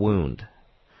with a wound.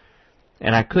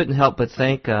 And I couldn't help but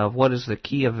think of what is the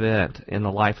key event in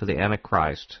the life of the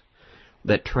Antichrist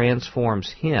that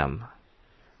transforms him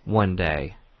one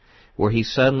day, where he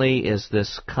suddenly is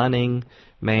this cunning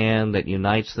man that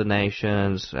unites the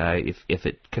nations, if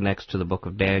it connects to the book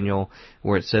of Daniel,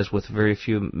 where it says with very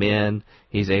few men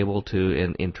he's able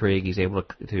to intrigue, he's able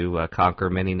to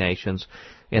conquer many nations.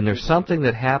 And there's something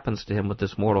that happens to him with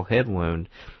this mortal head wound,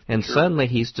 and suddenly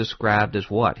he's described as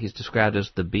what? He's described as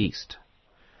the beast,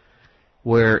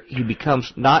 where he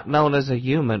becomes not known as a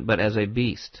human, but as a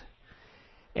beast.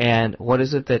 And what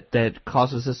is it that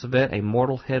causes this event? A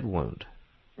mortal head wound.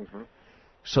 Mm-hmm.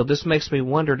 So this makes me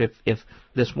wonder if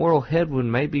this mortal head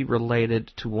wound may be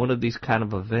related to one of these kind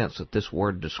of events that this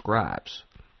word describes,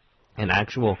 an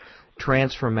actual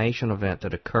transformation event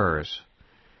that occurs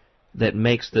that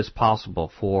makes this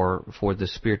possible for the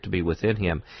spirit to be within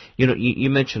him. You know,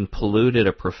 you mentioned polluted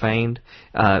or profaned.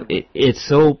 It's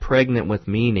so pregnant with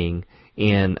meaning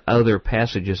in other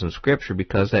passages in Scripture,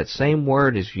 because that same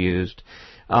word is used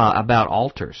about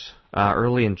altars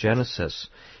early in Genesis,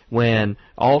 when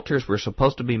altars were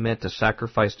supposed to be meant to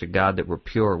sacrifice to God that were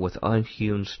pure with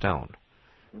unhewn stone,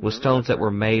 with stones that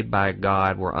were made by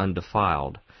God were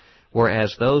undefiled,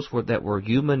 whereas those that were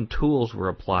human tools were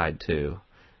applied to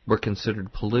were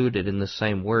considered polluted, and the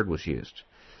same word was used.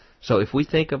 So if we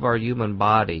think of our human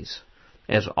bodies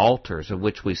as altars of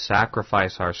which we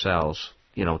sacrifice ourselves,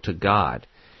 to God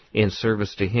in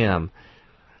service to Him,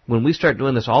 when we start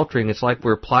doing this altering, it's like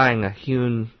we're applying a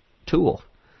hewn tool,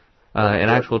 an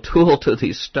actual tool to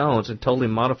these stones and totally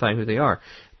modifying who they are.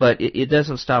 But it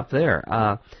doesn't stop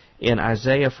there. In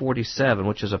Isaiah 47,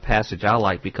 which is a passage I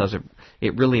like because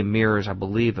it really mirrors, I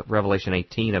believe, Revelation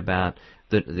 18 about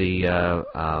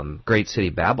the great city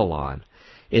Babylon,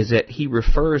 is that he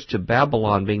refers to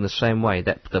Babylon being the same way,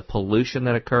 that the pollution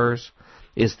that occurs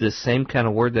is the same kind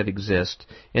of word that exists,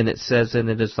 and it says that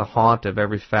it is the haunt of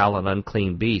every foul and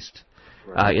unclean beast,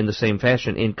 in the same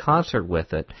fashion, in concert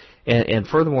with it. And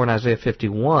furthermore, in Isaiah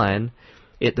 51,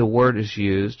 the word is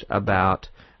used about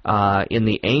in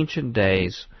the ancient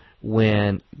days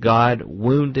when God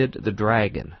wounded the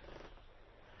dragon.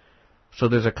 So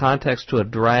there's a context to a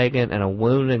dragon and a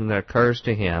wounding that occurs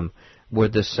to him where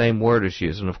the same word is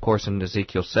used. And of course in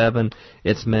Ezekiel 7,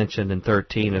 it's mentioned in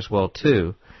 13 as well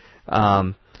too.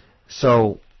 To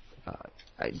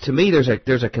me,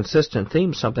 there's a consistent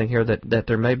theme, something here that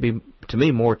there may be, to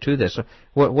me, more to this.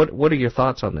 What are your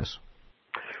thoughts on this?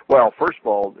 Well, first of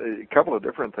all, a couple of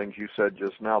different things you said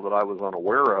just now that I was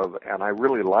unaware of, and I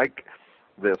really like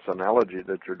this analogy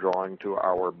that you're drawing to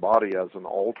our body as an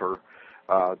altar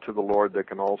to the Lord that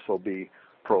can also be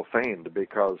profaned,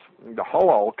 because the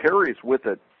halal carries with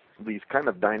it these kind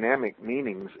of dynamic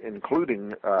meanings,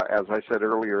 including, as I said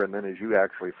earlier, and then as you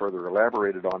actually further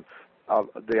elaborated on,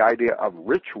 the idea of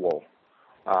ritual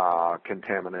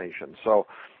contamination. So,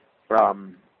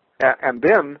 and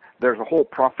then there's a whole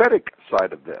prophetic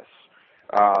side of this.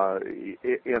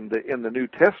 In the New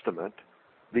Testament,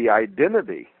 the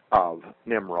identity of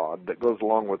Nimrod that goes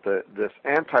along with this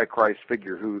Antichrist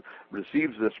figure who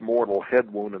receives this mortal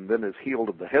head wound and then is healed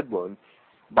of the head wound.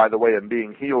 By the way, in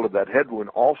being healed of that head wound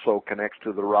also connects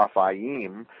to the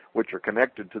Raphaim, which are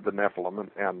connected to the Nephilim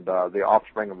and the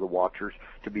offspring of the Watchers,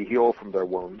 to be healed from their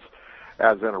wounds,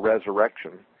 as in a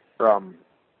resurrection.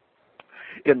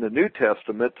 In the New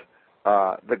Testament,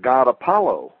 the god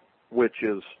Apollo, which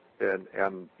is, and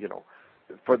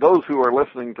for those who are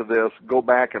listening to this, go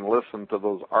back and listen to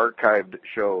those archived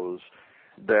shows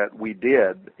that we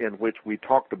did in which we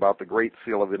talked about the Great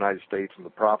Seal of the United States and the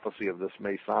prophecy of this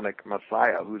Masonic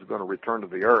Messiah who's going to return to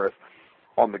the earth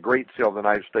on the Great Seal of the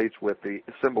United States with the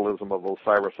symbolism of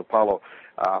Osiris Apollo,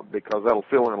 because that'll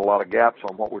fill in a lot of gaps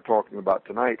on what we're talking about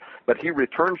tonight. But he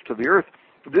returns to the earth.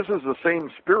 This is the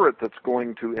same spirit that's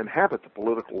going to inhabit the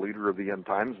political leader of the end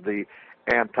times, the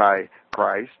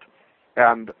Antichrist.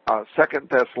 And 2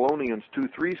 Thessalonians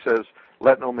 2:3 says,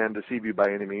 "Let no man deceive you by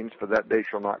any means, for that day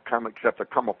shall not come except there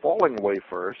come a falling away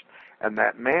first, and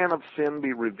that man of sin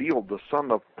be revealed, the son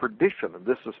of perdition." And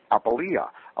this is Apollyon,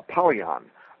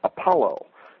 Apollo,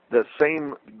 the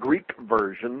same Greek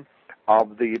version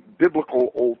of the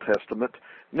biblical Old Testament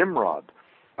Nimrod.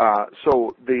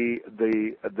 So the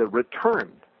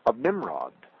return of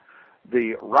Nimrod,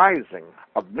 the rising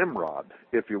of Nimrod,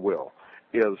 if you will,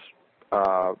 is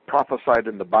prophesied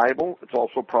in the Bible. It's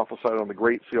also prophesied on the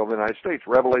Great Seal of the United States.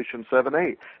 Revelation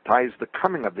 7:8 ties the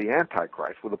coming of the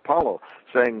Antichrist with Apollo,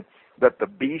 saying that the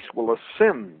beast will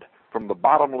ascend from the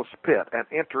bottomless pit and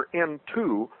enter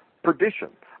into perdition.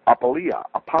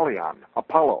 Apollyon,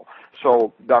 Apollo.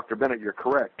 So, Dr. Bennett, you're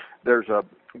correct. There is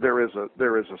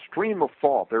a stream of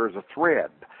thought. There is a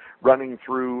thread running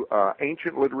through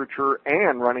ancient literature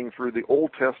and running through the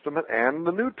Old Testament and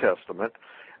the New Testament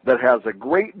that has a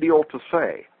great deal to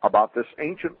say about this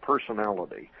ancient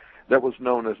personality that was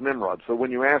known as Nimrod. So when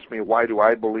you ask me why do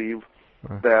I believe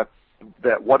that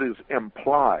what is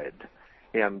implied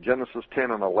in Genesis 10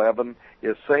 and 11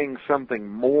 is saying something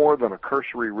more than a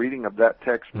cursory reading of that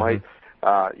text might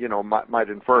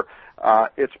infer,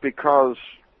 it's because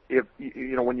if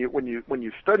when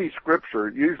you study Scripture,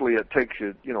 usually it takes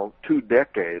you 2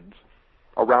 decades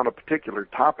around a particular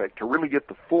topic to really get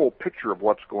the full picture of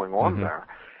what's going on there.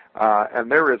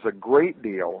 And there is a great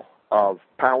deal of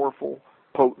powerful,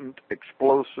 potent,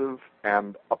 explosive,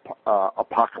 and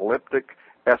apocalyptic,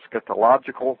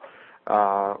 eschatological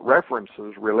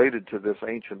references related to this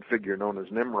ancient figure known as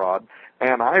Nimrod.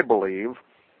 And I believe,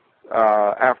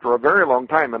 after a very long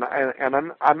time, and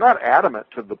I'm not adamant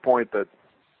to the point that,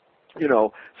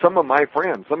 some of my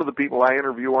friends, some of the people I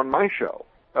interview on my show,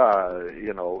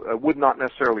 would not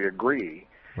necessarily agree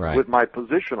with my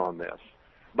position on this.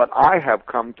 But I have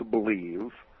come to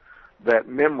believe that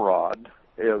Nimrod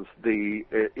is the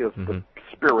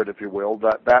spirit, if you will,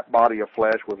 that body of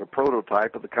flesh was a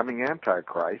prototype of the coming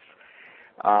Antichrist,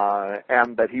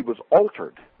 and that he was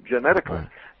altered genetically. Right.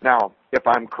 Now, if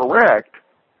I'm correct,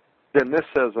 then this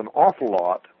says an awful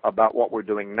lot about what we're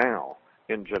doing now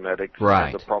in genetics,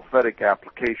 right, and the prophetic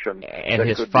application. And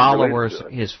his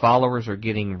followers are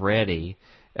getting ready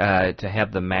to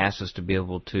have the masses to be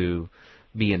able to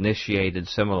be initiated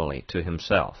similarly to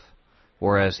himself,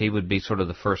 whereas he would be sort of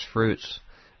the first fruits,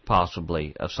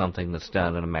 possibly, of something that's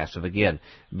done in a massive, again,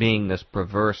 being this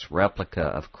perverse replica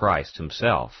of Christ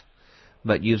himself,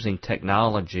 but using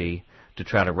technology to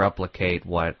try to replicate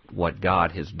what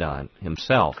God has done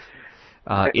himself.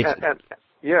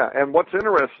 And what's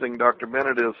interesting, Dr.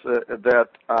 Bennett, is that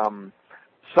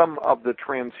some of the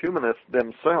transhumanists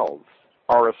themselves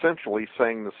are essentially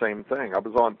saying the same thing. I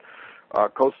was on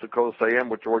Coast to Coast AM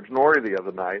with George Norrie the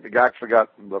other night. The guy actually got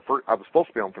I was supposed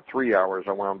to be on for 3 hours.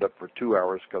 I wound up for 2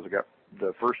 hours because I got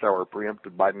the first hour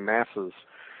preempted by NASA's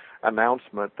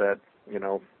announcement that,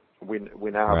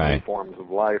 we now have new forms of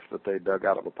life that they dug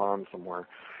out of a pond somewhere.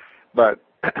 But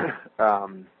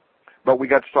we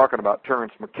got to talking about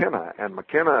Terence McKenna, and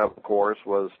McKenna, of course,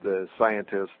 was the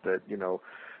scientist that,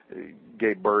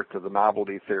 gave birth to the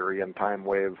novelty theory and time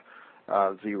wave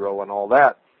zero and all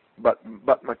that. But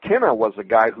McKenna was a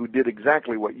guy who did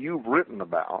exactly what you've written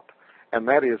about, and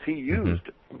that is he used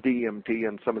DMT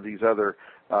and some of these other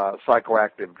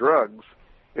psychoactive drugs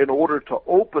in order to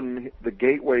open the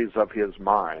gateways of his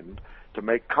mind to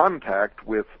make contact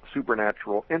with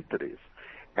supernatural entities.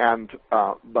 And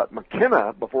but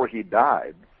McKenna, before he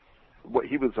died,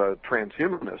 he was a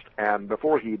transhumanist, and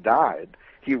before he died,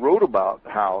 he wrote about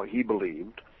how he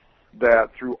believed that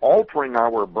through altering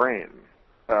our brain,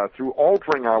 through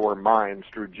altering our minds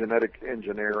through genetic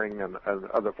engineering and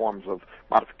other forms of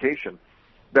modification,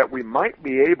 that we might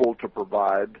be able to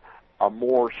provide a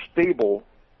more stable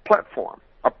platform,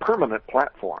 a permanent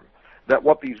platform, that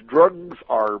what these drugs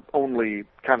are only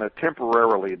kind of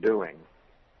temporarily doing,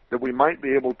 that we might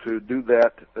be able to do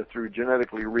that through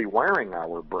genetically rewiring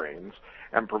our brains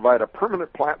and provide a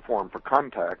permanent platform for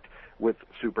contact with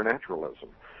supernaturalism.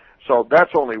 So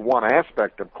that's only one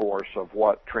aspect, of course, of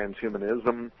what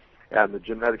transhumanism and the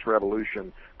genetics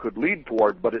revolution could lead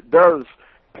toward, but it does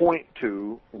point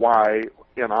to why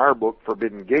in our book,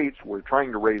 Forbidden Gates, we're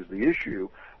trying to raise the issue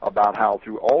about how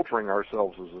through altering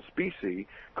ourselves as a species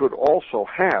could also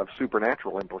have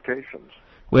supernatural implications.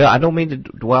 Well, I don't mean to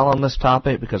dwell on this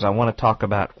topic because I want to talk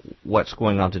about what's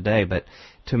going on today, but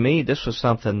to me this was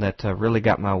something that really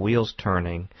got my wheels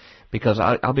turning, because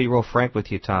I'll be real frank with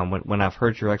you, Tom, when I've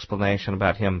heard your explanation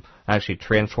about him actually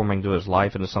transforming his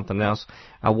life into something else,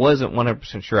 I wasn't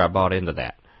 100% sure I bought into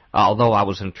that, although I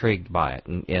was intrigued by it.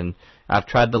 And I've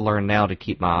tried to learn now to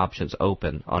keep my options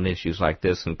open on issues like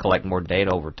this and collect more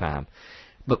data over time.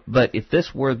 But if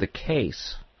this were the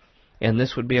case, and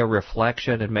this would be a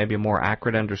reflection and maybe a more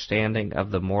accurate understanding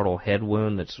of the mortal head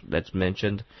wound that's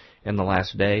mentioned in the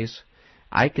last days,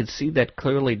 I could see that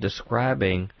clearly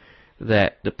describing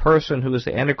that the person who is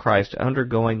the Antichrist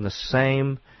undergoing the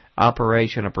same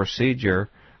operation or procedure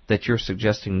that you're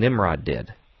suggesting Nimrod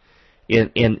did,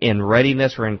 in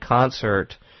readiness or in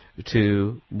concert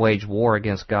to wage war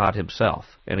against God himself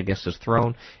and against his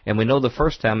throne. And we know the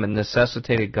first time it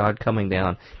necessitated God coming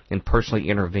down and personally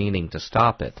intervening to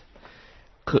stop it.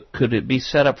 Could it be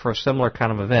set up for a similar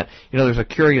kind of event? There's a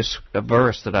curious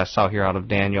verse that I saw here out of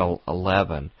Daniel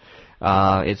 11.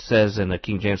 It says in the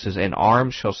King James, says, "And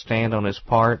arms shall stand on his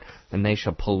part, and they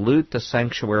shall pollute the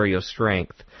sanctuary of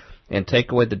strength, and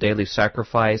take away the daily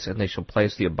sacrifice, and they shall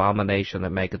place the abomination that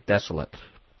maketh desolate."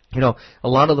 A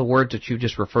lot of the words that you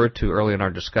just referred to earlier in our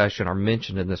discussion are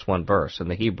mentioned in this one verse in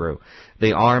the Hebrew.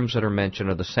 The arms that are mentioned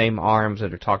are the same arms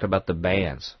that are talked about the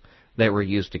bands that were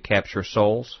used to capture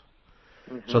souls.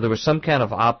 So there was some kind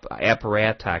of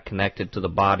apparatus connected to the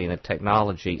body and a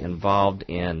technology involved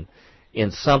in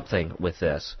something with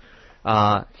this.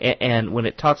 And when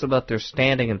it talks about their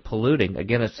standing and polluting,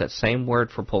 again, it's that same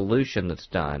word for pollution that's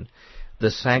done,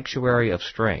 the sanctuary of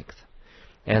strength.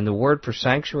 And the word for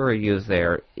sanctuary used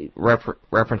there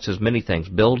references many things,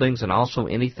 buildings and also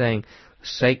anything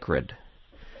sacred.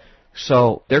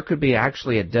 So there could be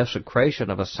actually a desecration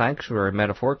of a sanctuary,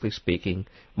 metaphorically speaking,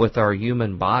 with our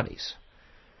human bodies,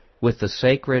 with the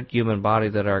sacred human body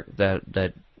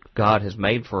that God has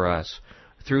made for us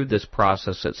through this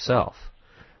process itself.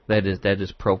 That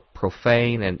is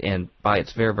profane and by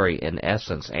its very in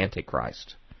essence,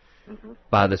 Antichrist,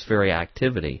 by this very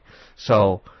activity.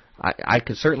 So I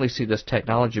could certainly see this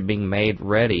technology being made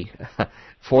ready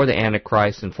for the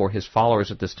Antichrist and for his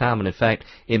followers at this time. And in fact,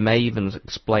 it may even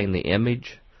explain the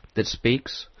image that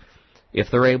speaks. If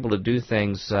they're able to do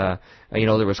things, there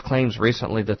was claims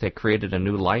recently that they created a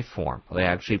new life form. They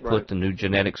actually put the new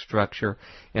genetic structure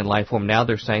in life form. Now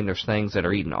they're saying there's things that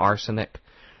are eating arsenic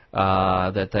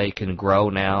that they can grow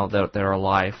now that are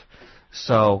alive.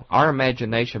 So our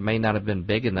imagination may not have been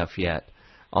big enough yet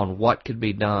on what could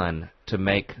be done to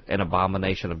make an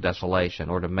abomination of desolation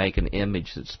or to make an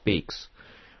image that speaks.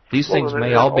 These things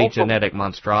may all be genetic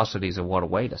monstrosities of what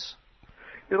await us.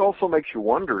 It also makes you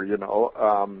wonder,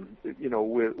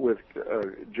 with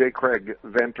J. Craig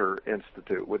Venter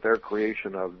Institute, with their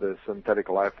creation of the synthetic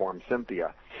life form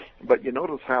Cynthia. But you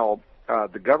notice how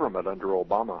the government under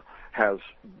Obama has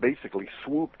basically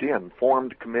swooped in,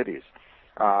 formed committees,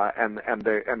 and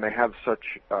they have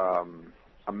such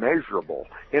a measurable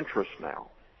interest now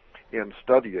in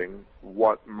studying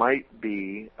what might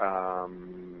be,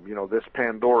 this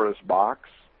Pandora's box.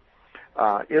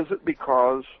 Is it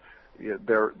because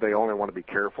they only want to be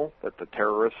careful that the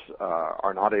terrorists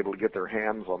are not able to get their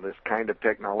hands on this kind of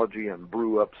technology and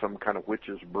brew up some kind of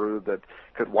witch's brew that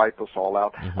could wipe us all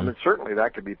out? Mm-hmm. I mean, certainly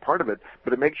that could be part of it,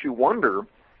 but it makes you wonder,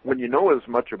 when you know as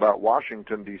much about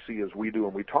Washington, D.C. as we do,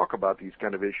 and we talk about these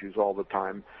kind of issues all the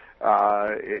time,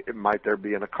 might there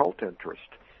be an occult interest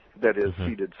that is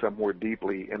seated somewhere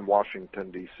deeply in Washington,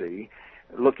 D.C.,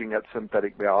 looking at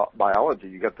synthetic biology?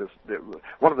 You got this,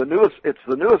 it's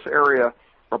the newest area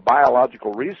of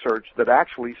biological research that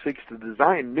actually seeks to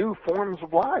design new forms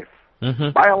of life,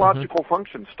 biological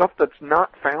functions, stuff that's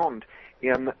not found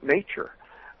in nature.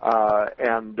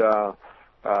 And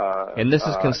this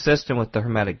is consistent with the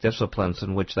Hermetic disciplines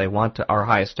in which they want to, our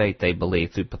highest state, they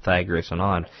believe, through Pythagoras and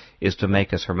on, is to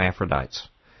make us hermaphrodites,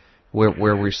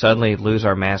 where we suddenly lose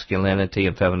our masculinity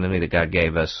and femininity that God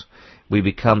gave us. We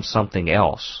become something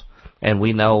else. And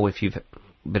we know, if you've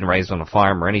been raised on a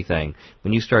farm or anything,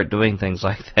 when you start doing things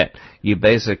like that, you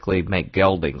basically make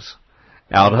geldings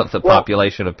out of the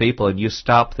population of people, and you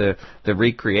stop the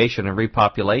recreation and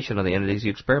repopulation of the entities you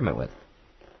experiment with.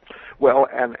 Well,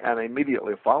 and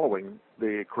immediately following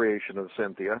the creation of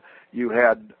Cynthia, you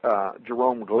had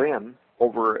Jerome Glenn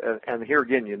over, and here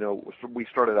again, we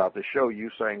started out the show,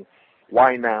 you saying,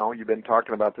 why now? You've been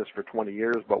talking about this for 20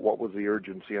 years, but what was the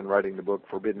urgency in writing the book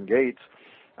Forbidden Gates?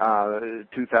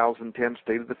 2010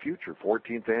 State of the Future,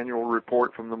 14th Annual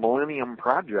Report from the Millennium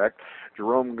Project.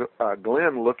 Jerome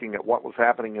Glenn looking at what was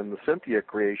happening in the Cynthia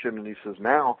creation, and he says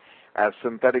now, as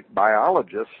synthetic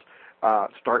biologists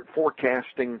start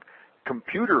forecasting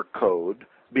computer code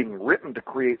being written to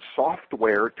create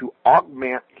software to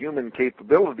augment human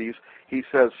capabilities, he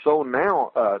says, so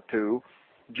now too,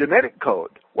 genetic code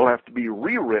will have to be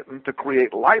rewritten to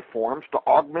create life forms to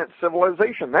augment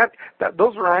civilization.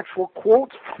 Those are actual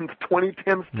quotes from the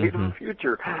 2010 State of the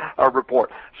Future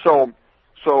report. So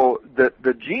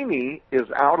the genie is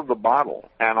out of the bottle,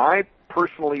 and I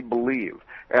personally believe,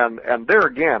 and there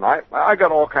again, I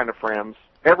got all kind of friends.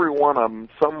 Every one of them,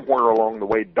 somewhere along the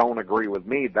way, don't agree with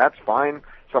me. That's fine.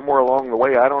 Somewhere along the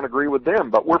way, I don't agree with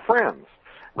them, but we're friends,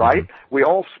 right?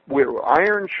 We're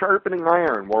iron sharpening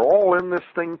iron. We're all in this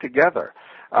thing together.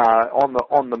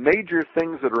 On the major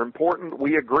things that are important,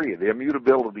 we agree. The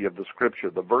immutability of the Scripture,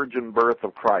 the virgin birth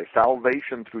of Christ,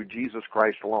 salvation through Jesus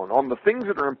Christ alone. On the things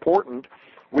that are important,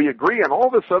 we agree, and all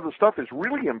this other stuff is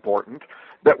really important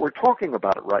that we're talking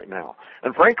about it right now.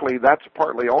 And frankly, that's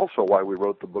partly also why we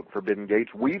wrote the book Forbidden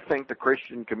Gates. We think the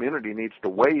Christian community needs to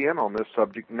weigh in on this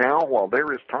subject now while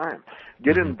there is time.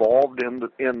 Get involved in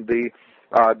the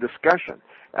discussion.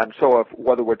 And so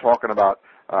whether we're talking about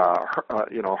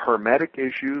hermetic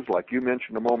issues like you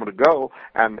mentioned a moment ago,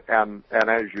 and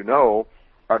as you know,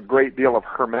 a great deal of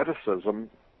hermeticism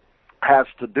has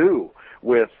to do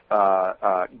with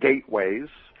gateways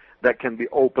that can be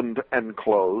opened and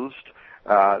closed.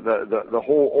 The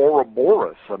whole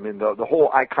Ouroboros, I mean, the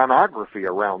whole iconography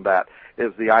around that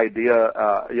is the idea,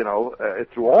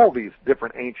 through all these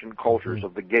different ancient cultures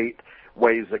of the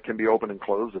gateways that can be opened and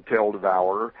closed, the tail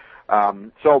devourer.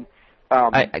 Tom,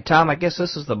 I guess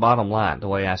this is the bottom line, the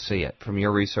way I see it, from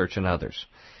your research and others.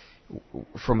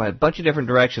 From a bunch of different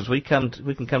directions, we can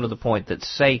come to the point that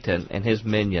Satan and his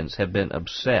minions have been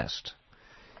obsessed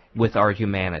with our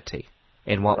humanity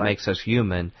and what makes us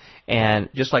human. And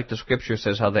just like the Scripture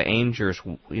says, how the angels,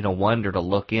 wonder to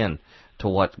look in to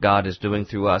what God is doing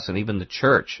through us, and even the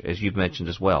church, as you've mentioned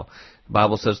as well. The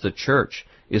Bible says the church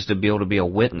is to be able to be a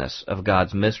witness of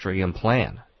God's mystery and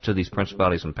plan to these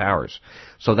principalities and powers.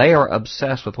 So they are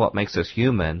obsessed with what makes us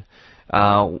human.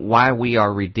 why we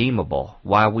are redeemable,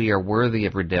 why we are worthy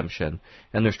of redemption,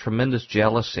 and there's tremendous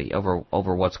jealousy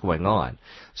over what's going on.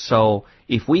 So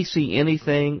if we see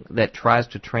anything that tries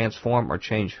to transform or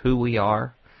change who we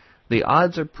are, the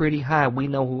odds are pretty high we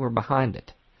know who are behind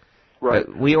it. Right.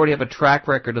 We already have a track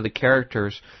record of the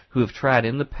characters who have tried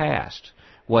in the past,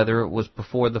 whether it was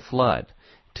before the flood,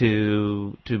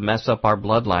 to mess up our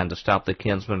bloodline to stop the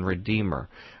kinsman redeemer,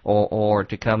 or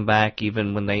to come back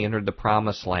even when they entered the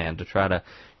promised land to try to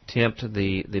tempt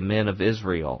the men of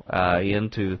Israel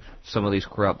into some of these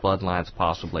corrupt bloodlines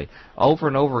possibly. Over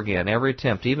and over again, every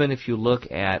attempt, even if you look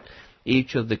at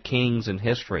each of the kings in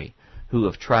history who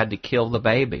have tried to kill the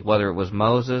baby, whether it was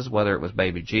Moses, whether it was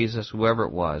baby Jesus, whoever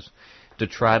it was, to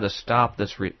try to stop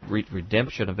this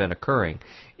redemption event occurring,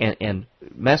 and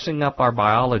messing up our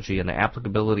biology and the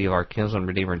applicability of our kinsman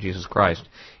redeemer in Jesus Christ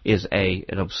is an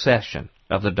obsession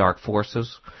of the dark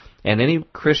forces. And any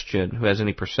Christian who has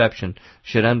any perception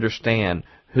should understand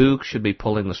who should be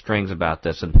pulling the strings about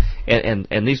this.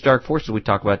 And these dark forces we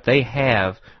talk about, they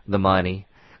have the money,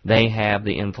 they have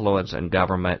the influence and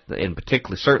government, and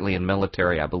particularly, certainly in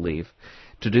military, I believe,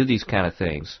 to do these kind of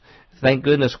things. Thank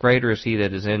goodness greater is he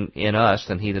that is in us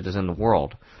than he that is in the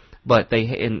world. But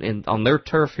they, on their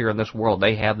turf here in this world,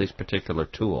 they have these particular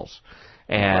tools.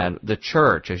 And the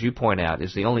church, as you point out,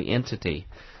 is the only entity,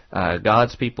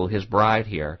 God's people, his bride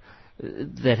here,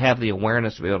 that have the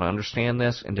awareness to be able to understand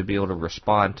this and to be able to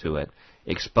respond to it,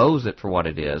 expose it for what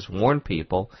it is, warn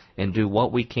people, and do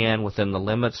what we can within the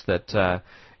limits that,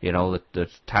 the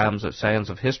times of sands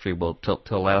of history will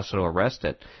to allow us to arrest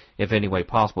it, if any way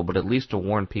possible, but at least to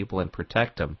warn people and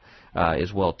protect them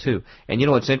as well, too. And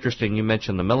it's interesting, you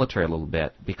mentioned the military a little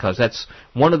bit, because that's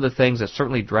one of the things that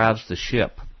certainly drives the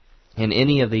ship in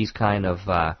any of these kind of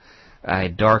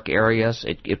dark areas.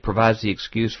 It provides the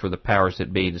excuse for the powers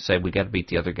that be to say we got to beat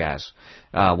the other guys,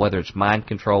 whether it's mind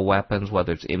control weapons,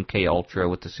 whether it's MK Ultra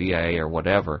with the CIA or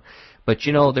whatever. But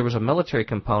there was a military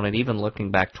component even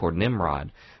looking back toward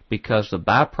Nimrod, because the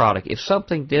byproduct, if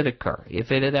something did occur, if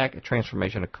a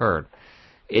transformation occurred,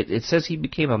 it says he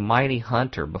became a mighty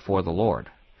hunter before the Lord.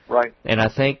 Right. And I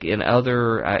think in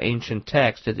other ancient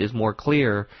texts it is more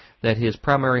clear that his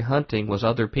primary hunting was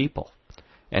other people.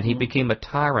 And he became a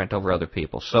tyrant over other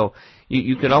people. So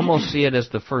you could almost see it as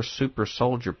the first super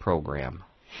soldier program,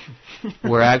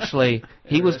 where actually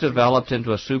he was developed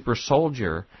into a super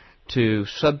soldier to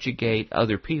subjugate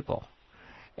other people.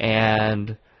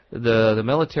 And the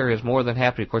military is more than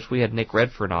happy. Of course, we had Nick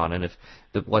Redfern on, and if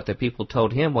what the people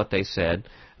told him, what they said,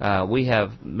 we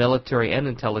have military and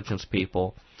intelligence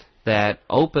people that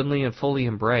openly and fully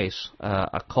embrace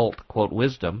occult, quote,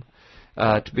 wisdom,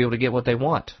 to be able to get what they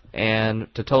want,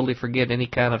 and to totally forget any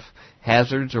kind of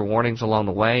hazards or warnings along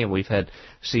the way. And we've had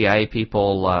CIA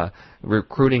people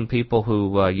recruiting people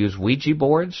who use Ouija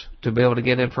boards to be able to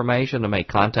get information, to make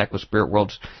contact with spirit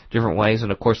worlds different ways.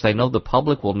 And, of course, they know the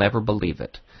public will never believe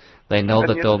it. They know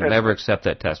that they'll never accept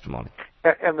that testimony.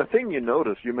 And the thing you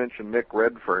notice, you mentioned Nick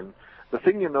Redfern, the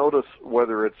thing you notice,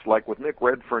 whether it's like with Nick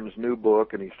Redfern's new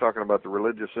book, and he's talking about the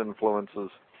religious influences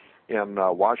in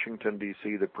Washington,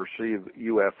 D.C. that perceive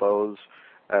UFOs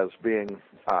as being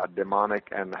demonic,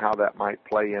 and how that might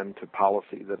play into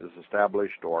policy that is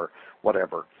established or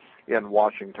whatever in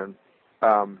Washington.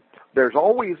 There's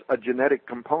always a genetic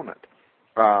component.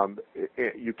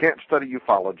 You can't study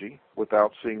ufology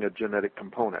without seeing a genetic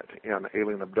component in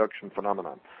alien abduction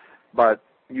phenomenon. But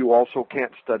you also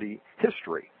can't study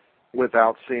history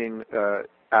without seeing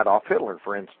Adolf Hitler,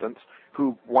 for instance,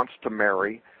 who wants to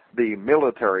marry the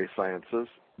military sciences,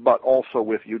 but also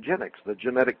with eugenics, the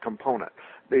genetic component,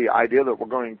 the idea that we're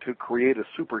going to create a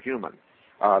superhuman,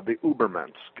 the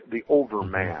Ubermensch, the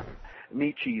Overman,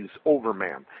 Nietzsche's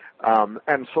Overman.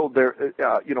 And so there,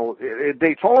 it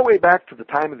dates all the way back to the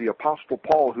time of the Apostle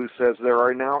Paul, who says there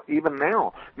are now, even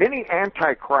now, many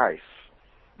antichrists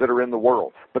that are in the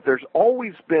world. But there's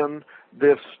always been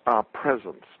this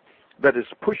presence that is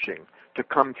pushing to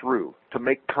come through, to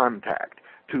make contact,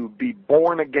 to be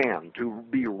born again, to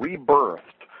be rebirthed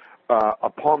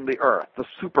upon the earth, the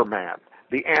Superman,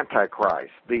 the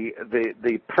Antichrist,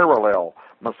 the parallel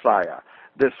Messiah,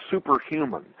 this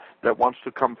superhuman that wants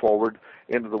to come forward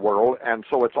into the world. And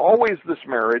so it's always this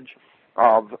marriage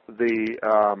of the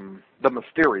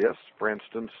mysterious, for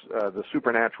instance, the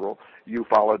supernatural,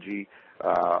 ufology,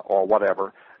 or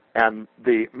whatever, and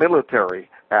the military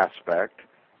aspect,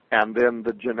 and then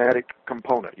the genetic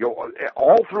component,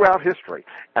 all throughout history.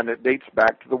 And it dates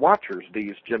back to the Watchers,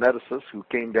 these geneticists who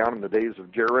came down in the days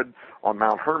of Jared on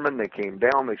Mount Hermon. They came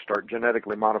down, they start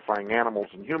genetically modifying animals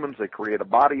and humans, they create a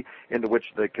body into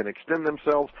which they can extend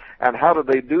themselves. And how do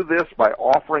they do this? By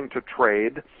offering to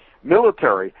trade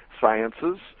military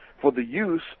sciences for the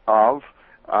use of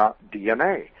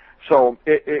DNA. So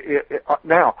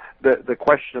now the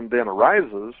question then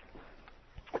arises,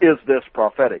 is this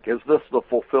prophetic? Is this the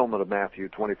fulfillment of Matthew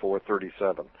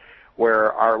 24:37,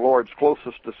 where our Lord's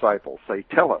closest disciples say,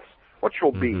 tell us what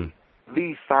shall be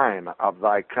the sign of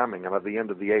thy coming and of the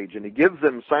end of the age? And he gives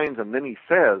them signs, and then he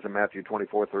says in Matthew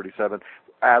 24:37,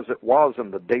 as it was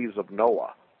in the days of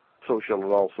Noah, so shall it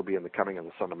also be in the coming of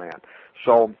the Son of Man.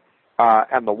 So,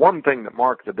 and the one thing that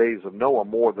marked the days of Noah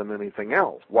more than anything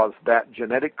else was that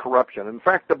genetic corruption. In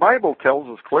fact, the Bible tells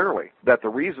us clearly that the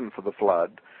reason for the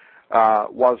flood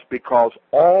was because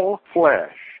all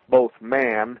flesh, both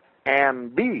man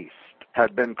and beast,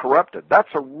 had been corrupted. That's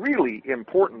a really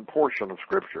important portion of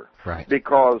Scripture, right?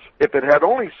 Because if it had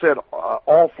only said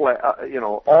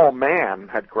all man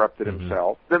had corrupted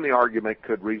himself, then the argument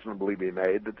could reasonably be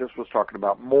made that this was talking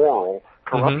about moral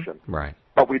corruption, right?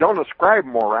 But we don't ascribe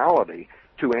morality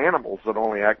to animals that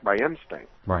only act by instinct,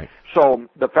 right? So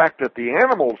the fact that the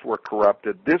animals were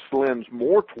corrupted, this lends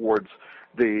more towards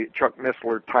the Chuck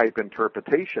Missler type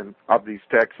interpretation of these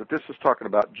texts, that this is talking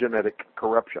about genetic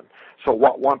corruption. So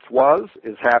what once was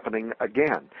is happening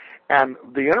again. And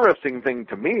the interesting thing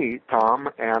to me, Tom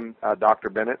and Dr.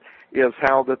 Bennett, is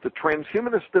how that the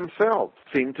transhumanists themselves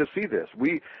seem to see this.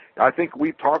 I think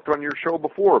we talked on your show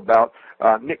before about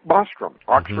Nick Bostrom,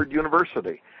 Oxford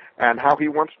University, and how he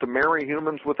wants to marry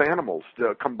humans with animals,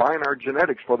 to combine our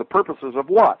genetics for the purposes of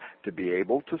what? To be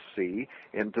able to see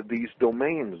into these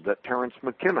domains that Terence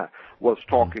McKenna was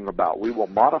talking about. We will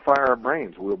modify our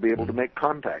brains. We'll be able to make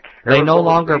contact. They no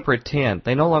longer pretend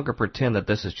that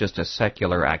this is just a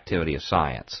secular activity of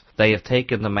science. They have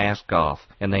taken the mask off,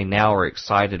 and they now are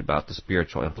excited about the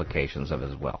spiritual implications of it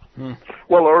as well.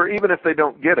 Well, or even if they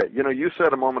don't get it. You know, you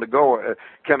said a moment ago,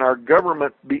 can our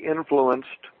government be influenced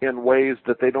in ways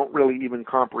that they don't really even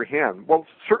comprehend? Well,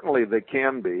 certainly they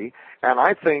can be, and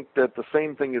I think that the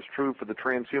same thing is true for the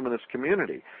transhumanist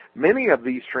community. Many of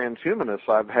these transhumanists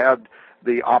I've had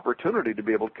the opportunity to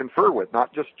be able to confer with,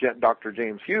 not just Dr.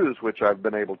 James Hughes, which I've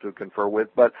been able to confer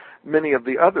with, but many of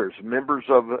the others, members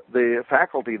of the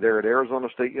faculty there at Arizona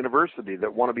State University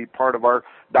that want to be part of our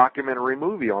documentary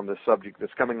movie on this subject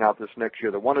that's coming out this next year,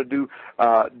 that want to do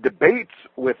debates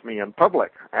with me in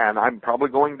public, and I'm probably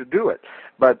going to do it.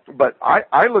 But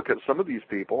I look at some of these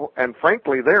people, and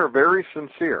frankly, they're very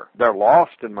sincere. They're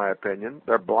lost, in my opinion.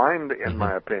 They're blind, in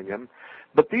my opinion.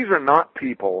 But these are not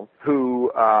people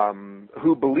who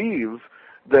believe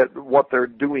that what they're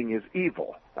doing is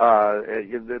evil.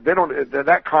 They don't.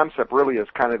 That concept really is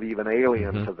kind of even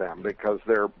alien to them, because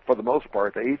they're, for the most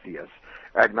part, atheists,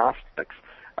 agnostics,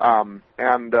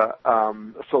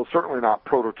 so certainly not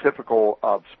prototypical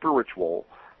of spiritual,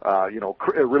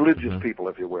 religious people,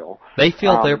 if you will. They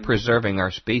feel they're preserving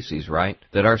our species, right?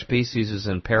 That our species is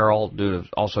in peril due to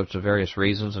all sorts of various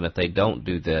reasons, and if they don't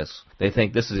do this, they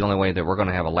think this is the only way that we're going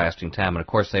to have a lasting time. And, of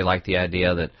course, they like the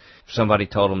idea that if somebody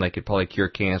told them they could probably cure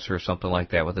cancer or something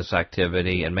like that with this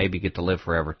activity and maybe get to live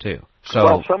forever, too. So,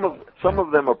 well, some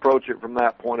of them approach it from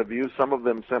that point of view. Some of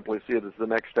them simply see it as the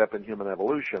next step in human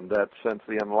evolution, that since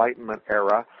the Enlightenment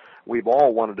era, we've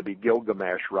all wanted to be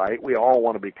Gilgamesh, right? We all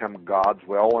want to become gods.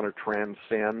 We all want to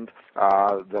transcend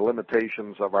the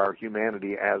limitations of our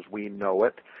humanity as we know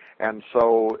it. And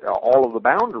so all of the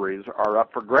boundaries are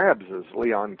up for grabs, as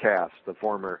Leon Cass, the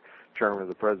former chairman of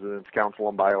the President's Council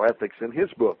on Bioethics, in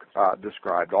his book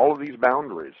described all of these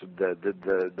boundaries,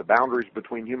 the boundaries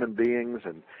between human beings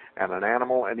and an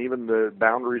animal, and even the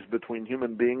boundaries between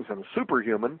human beings and a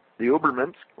superhuman, the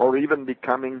Ubermensch, or even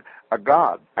becoming a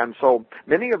god. And so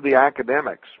many of the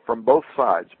academics from both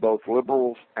sides, both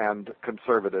liberals and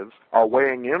conservatives, are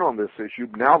weighing in on this issue.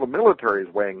 Now the military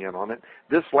is weighing in on it.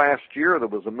 This last year there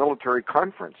was a military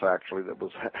conference, actually, that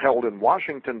was held in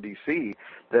Washington, D.C.,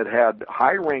 that had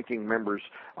high-ranking members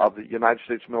of the United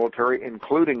States military,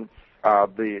 including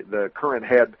the current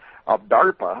head of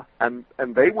DARPA, and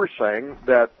they were saying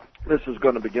that this is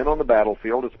going to begin on the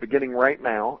battlefield. It's beginning right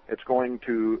now. It's going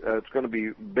to be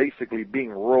basically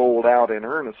being rolled out in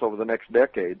earnest over the next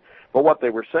decade. But what they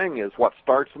were saying is what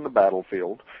starts in the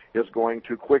battlefield is going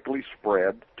to quickly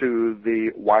spread to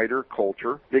the wider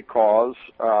culture, because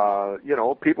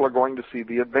people are going to see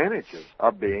the advantages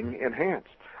of being enhanced.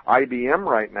 IBM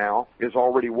right now is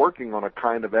already working on a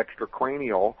kind of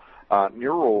extracranial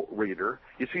neural reader.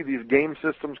 You see these game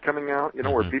systems coming out,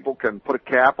 where people can put a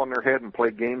cap on their head and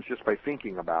play games just by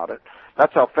thinking about it.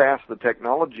 That's how fast the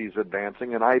technology is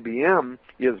advancing, and IBM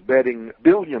is betting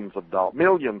millions of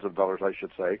dollars, I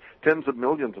should say, tens of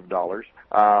millions of dollars,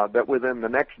 that within the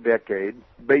next decade,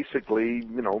 basically,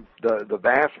 the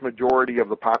vast majority of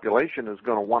the population is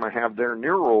going to want to have their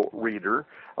neural reader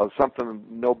of something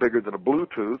no bigger than a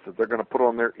Bluetooth that they're going to put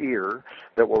on their ear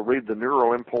that will read the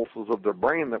neural impulses of their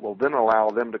brain that will then allow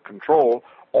them to control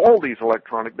all these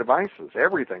electronic devices,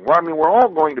 everything. Well, I mean, we're all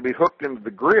going to be hooked into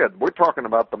the grid. We're talking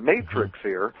about the matrix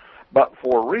here, but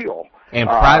for real. And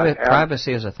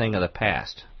privacy is a thing of the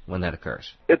past when that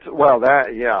occurs.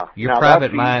 Your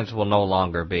private minds will no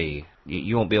longer be.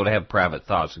 You won't be able to have private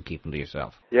thoughts and keep them to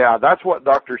yourself. Yeah, that's what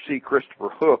Dr. C. Christopher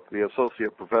Hook, the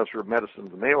Associate Professor of Medicine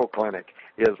at the Mayo Clinic,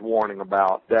 is warning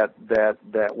about, that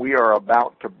we are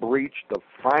about to breach the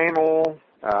final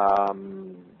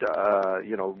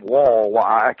wall. Well,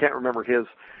 I can't remember his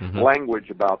language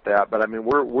about that, but I mean,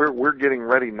 we're getting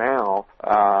ready now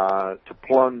to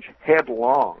plunge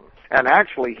headlong. And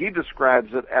actually, he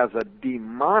describes it as a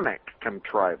demonic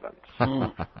contrivance,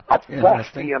 a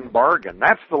Faustian bargain.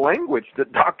 That's the language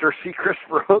that Dr. C.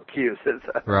 Christopher Hook uses.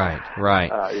 Right.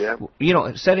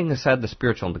 Yeah. Setting aside the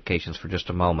spiritual implications for just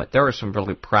a moment, there are some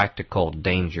really practical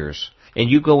dangers. And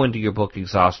you go into your book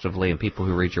exhaustively, and people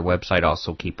who read your website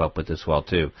also keep up with this well,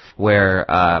 too, where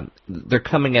they're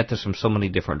coming at this from so many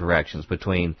different directions,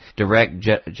 between direct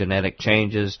genetic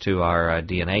changes to our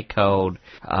DNA code,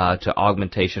 to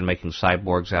augmentation, making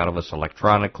cyborgs out of us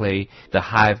electronically, the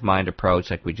hive mind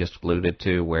approach, like we just alluded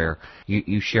to, where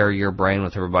you share your brain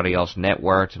with everybody else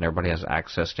networked, and everybody has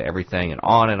access to everything, and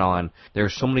on and on. There are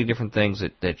so many different things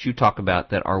that you talk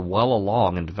about that are well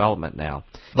along in development now.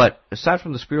 But aside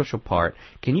from the spiritual part,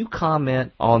 can you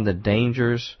comment on the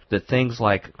dangers that things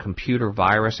like computer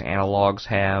virus analogs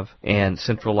have and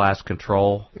centralized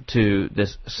control to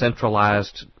this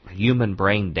centralized human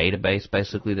brain database,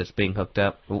 basically, that's being hooked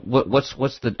up?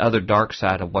 What's the other dark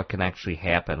side of what can actually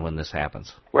happen when this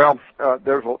happens? Well,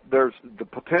 there's the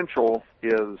potential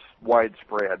is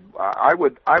widespread. I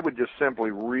would just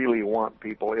simply really want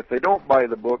people, if they don't buy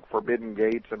the book Forbidden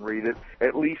Gates and read it,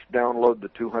 at least download the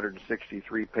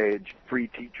 263-page free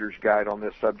teacher's guide on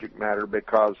this subject matter,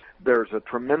 because there's a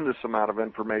tremendous amount of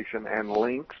information and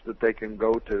links that they can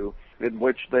go to in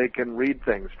which they can read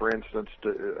things. For instance,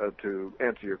 to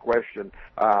answer your question,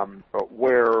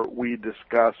 where we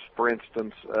discuss, for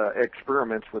instance,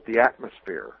 experiments with the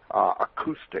atmosphere,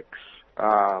 acoustics,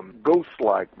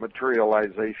 ghost-like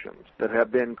materializations that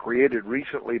have been created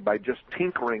recently by just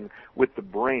tinkering with the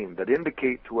brain, that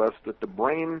indicate to us that the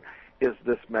brain is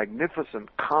this magnificent,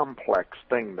 complex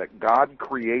thing that God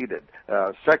created.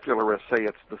 Secularists say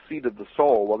it's the seat of the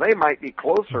soul. Well, they might be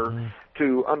closer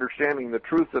to understanding the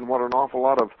truth than what an awful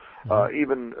lot of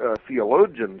even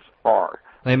theologians are.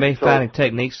 They may find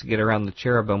techniques to get around the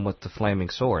cherubim with the flaming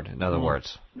sword, in other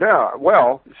words. Yeah,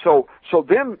 well, so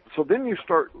then you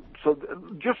start. So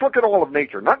just look at all of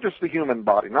nature, not just the human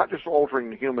body, not just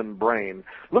altering the human brain.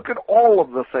 Look at all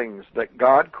of the things that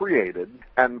God created,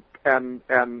 and in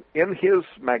His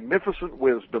magnificent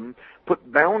wisdom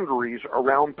put boundaries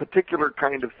around particular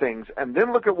kind of things. And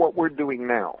then look at what we're doing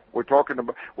now. We're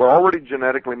already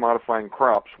genetically modifying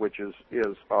crops, which is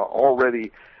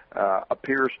already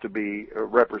appears to be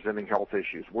representing health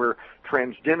issues. We're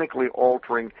transgenically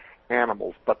altering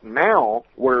animals, but now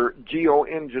we're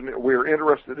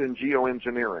interested in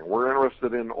geoengineering. We're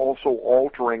interested in also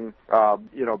altering,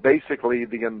 basically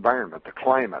the environment, the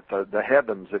climate, the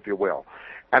heavens, if you will.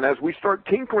 And as we start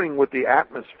tinkering with the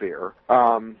atmosphere,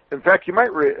 in fact, you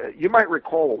might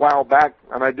recall a while back,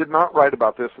 and I did not write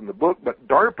about this in the book, but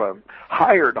DARPA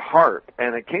hired HAARP,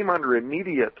 and it came under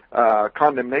immediate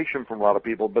condemnation from a lot of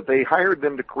people. But they hired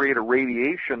them to create a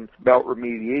radiation belt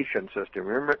remediation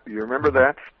system. You remember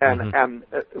that? And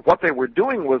what they were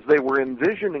doing was they were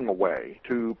envisioning a way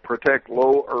to protect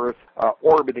low Earth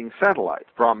orbiting satellites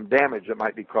from damage that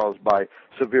might be caused by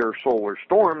severe solar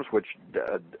storms, which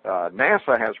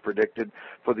NASA has predicted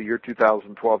for the year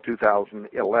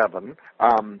 2012-2011.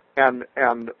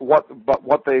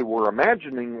 What they were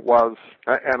imagining was,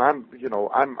 and I'm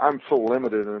so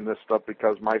limited in this stuff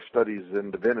because my studies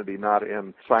in divinity, not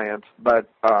in science, but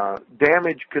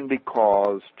damage can be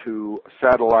caused to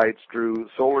satellites through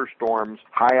solar storms,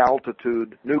 high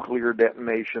altitude, nuclear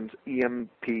detonations,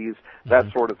 EMPs,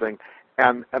 that sort of thing.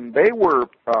 And they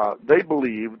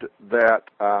believed that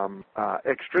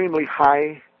extremely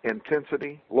high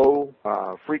intensity, low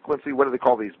frequency, what do they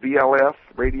call these, VLF,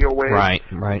 radio waves?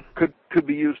 Right. Could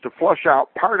be used to flush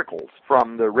out particles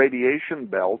from the radiation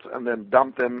belt and then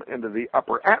dump them into the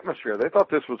upper atmosphere. They thought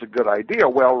this was a good idea.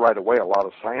 Well, right away, a lot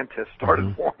of scientists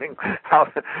started warning how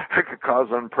it could cause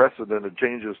unprecedented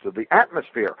changes to the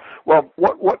atmosphere. Well,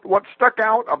 what stuck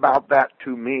out about that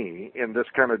to me in this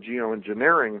kind of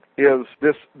geoengineering is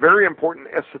this very important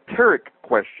esoteric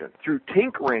question. Through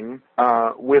tinkering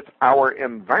with our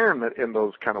environment in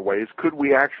those kind of ways, could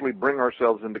we actually bring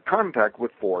ourselves into contact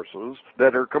with forces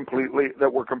that we're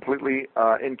completely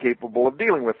incapable of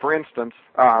dealing with? For instance,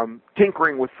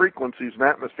 tinkering with frequencies and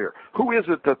atmosphere. Who is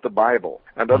it that the Bible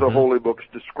and other holy books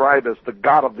describe as the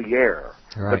God of the air,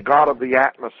 the God of the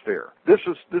atmosphere? This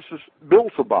is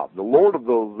Beelzebub, the Lord of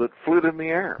those that flit in the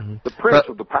air, the Prince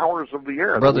of the powers of the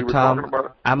air. Brother Tom,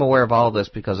 I'm aware of all this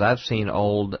because I've seen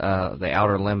old the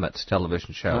Outer Limits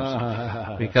television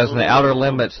shows. Because in the Outer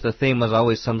Limits, the theme was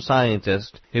always some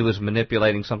scientist who was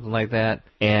manipulating something like that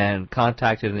and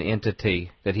contacted an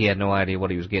entity that he had no idea what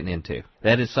he was getting into.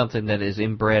 That is something that is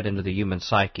inbred into the human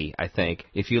psyche, I think.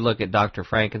 If you look at Dr.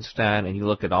 Frankenstein and you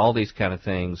look at all these kind of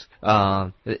things,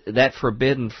 that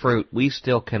forbidden fruit, we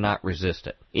still cannot resist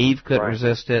it. Eve couldn't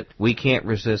resist it. We can't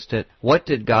resist it. What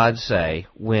did God say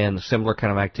when similar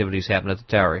kind of activities happened at the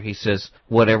tower? He says,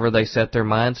 whatever they set their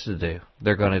minds to do,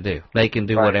 they're going to do. They can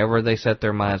do whatever they set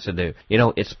their minds to do. You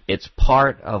know, it's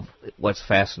part of what's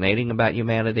fascinating about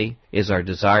humanity is our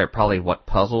desire. Probably what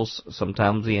puzzles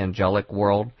sometimes the angelic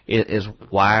world is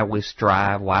why we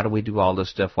strive. Why do we do all this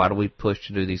stuff? Why do we push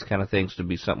to do these kind of things to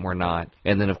be something we're not?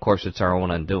 And then, of course, it's our own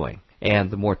undoing.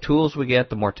 And the more tools we get,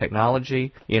 the more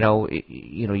technology.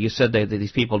 You said that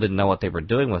these people didn't know what they were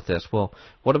doing with this. Well,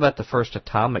 what about the first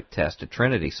atomic test at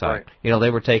Trinity site? Right. They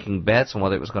were taking bets on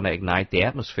whether it was going to ignite the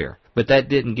atmosphere. But that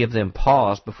didn't give them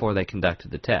pause before they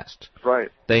conducted the test. Right.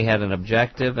 They had an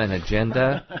objective, an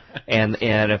agenda, and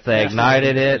if they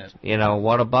ignited it,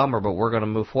 what a bummer, but we're going to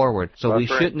move forward. So we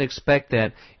shouldn't expect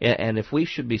that. And if we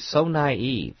should be so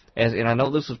naive, and I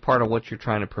know this is part of what you're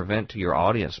trying to prevent to your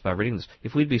audience by reading this,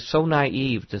 if we'd be so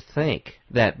naive to think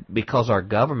that because our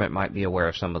government might be aware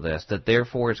of some of this, that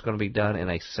therefore it's going to be done in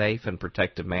a safe and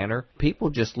protective manner, people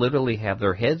just literally have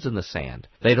their heads in the sand.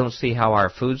 They don't see how our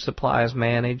food supply is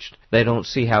managed. They don't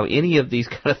see how any of these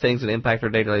kind of things that impact our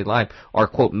daily life are,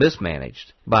 quote,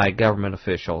 mismanaged by government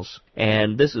officials.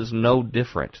 And this is no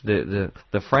different. The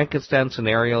Frankenstein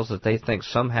scenarios that they think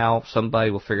somehow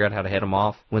somebody will figure out how to head them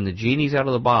off, when the genie's out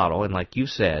of the bottle, and like you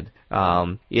said,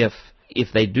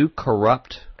 if they do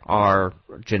corrupt our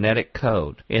genetic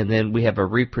code, and then we have a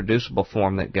reproducible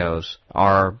form that goes,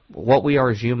 what we are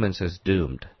as humans is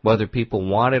doomed, whether people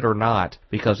want it or not,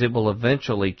 because it will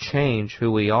eventually change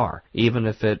who we are, even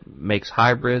if it makes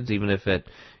hybrids, even if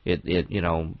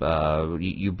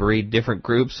you breed different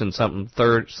groups and something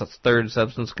third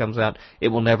substance comes out, it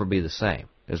will never be the same.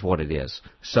 Is what it is.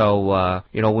 So,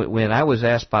 when I was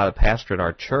asked by the pastor at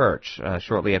our church,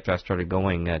 shortly after I started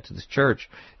going to this church,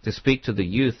 to speak to the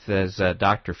youth as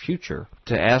Dr. Future,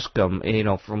 to ask them,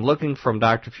 from looking from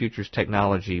Dr. Future's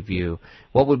technology view,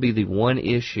 what would be the one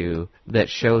issue that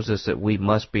shows us that we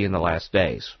must be in the last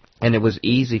days? And it was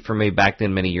easy for me back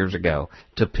then, many years ago,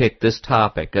 to pick this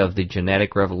topic of the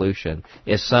genetic revolution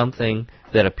as something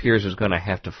that appears is going to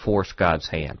have to force God's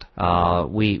hand.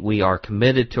 We are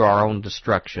committed to our own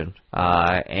destruction,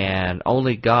 and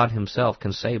only God Himself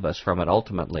can save us from it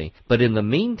ultimately. But in the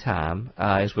meantime,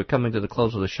 as we're coming to the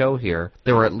close of the show here,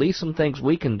 there are at least some things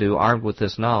we can do armed with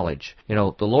this knowledge.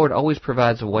 The Lord always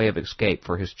provides a way of escape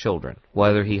for His children,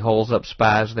 whether He holds up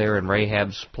spies there in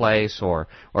Rahab's place or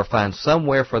finds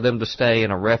somewhere for them to stay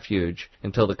in a refuge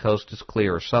until the coast is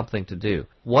clear or something to do.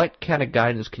 What kind of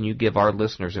guidance can you give our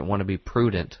listeners that want to be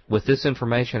prudent? With this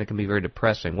information, it can be very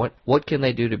depressing. What can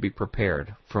they do to be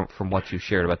prepared from what you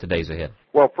shared about the days ahead?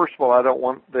 Well, first of all, I don't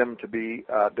want them to be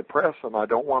depressed, and I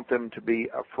don't want them to be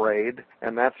afraid,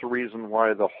 and that's the reason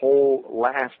why the whole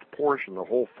last portion, the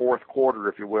whole fourth quarter,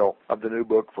 if you will, of the new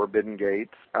book, Forbidden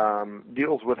Gates,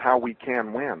 deals with how we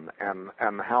can win,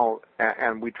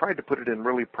 and we tried to put it in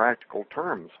really practical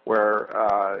terms,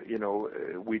 where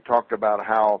we talked about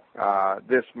how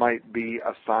this might be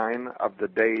a sign of the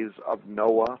days of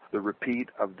Noah, the repeat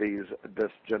of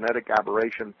this genetic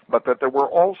aberration, but that there were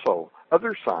also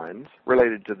other signs related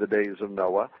related to the days of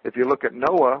Noah. If you look at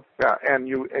Noah, and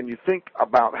you think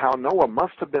about how Noah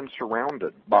must have been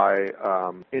surrounded by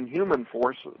inhuman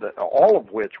forces, all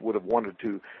of which would have wanted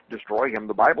to destroy him.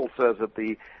 The Bible says that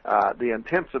the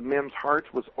intents of men's hearts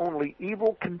was only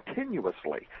evil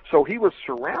continuously. So he was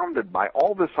surrounded by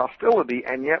all this hostility,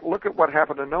 and yet look at what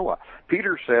happened to Noah.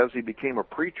 Peter says he became a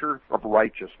preacher of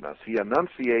righteousness. He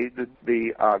enunciated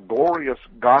the glorious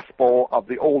gospel of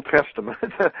the Old Testament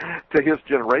to his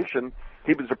generation.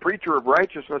 He was a preacher of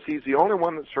righteousness. He's the only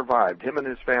one that survived, him and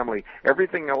his family.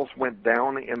 Everything else went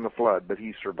down in the flood, but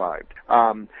he survived.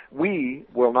 We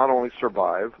will not only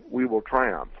survive, we will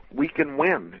triumph. We can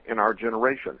win in our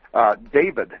generation.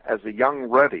 David, as a young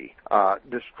ruddy,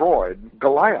 destroyed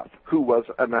Goliath, who was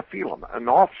a Nephilim, an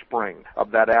offspring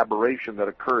of that aberration that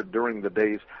occurred during the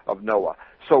days of Noah.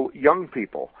 So young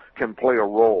people can play a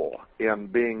role in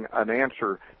being an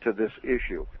answer to this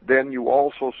issue. Then you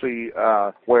also see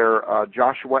where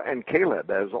Joshua and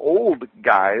Caleb, as old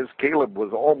guys, Caleb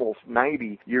was almost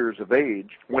 90 years of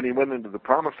age when he went into the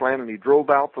Promised Land and he drove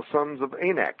out the sons of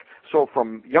Anak. So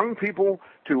from young people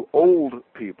to old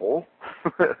people,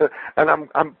 and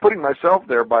I'm putting myself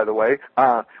there, by the way,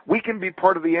 we can be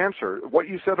part of the answer. What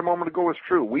you said a moment ago is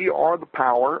true. We are the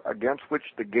power against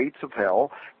which the gates of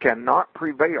hell cannot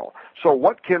prevail. So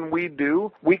what can we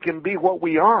do? We can be what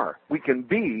we are. We can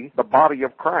be the body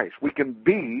of Christ. We can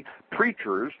be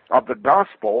preachers of the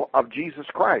gospel of Jesus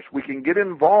Christ. We can get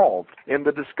involved in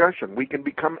the discussion. We can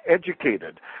become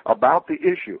educated about the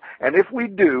issue. And if we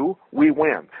do, we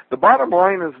win. The bottom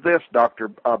line is this, Dr.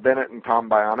 Bennett and Tom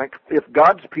Bionic. If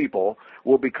God's people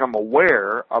will become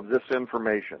aware of this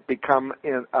information, become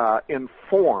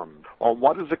informed on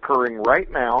what is occurring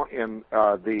right now in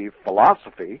the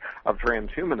philosophy of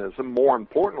transhumanism, more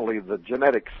importantly, the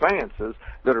genetic sciences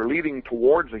that are leading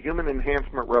towards a human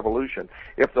enhancement revolution,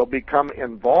 if they'll become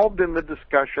involved in the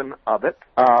discussion of it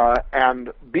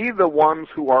and be the ones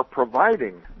who are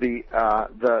providing the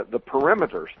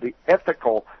perimeters, the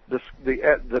ethical,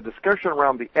 the discussion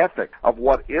around the ethic of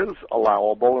what is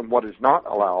allowable and what is not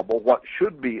allowable, what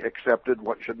should be accepted,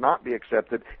 what should not be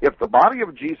accepted. If the body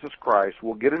of Jesus Christ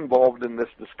will get involved in this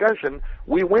discussion,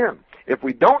 we win. If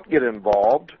we don't get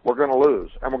involved, we're going to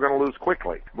lose, and we're going to lose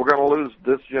quickly. We're going to lose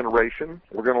this generation.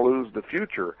 We're going to lose the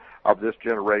future of this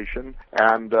generation.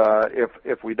 And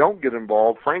if we don't get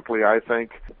involved, frankly, I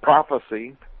think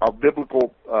prophecy of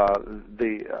biblical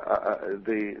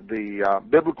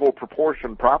biblical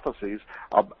proportion prophecies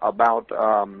about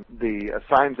the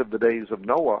signs of the days of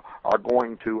Noah are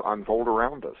going to unfold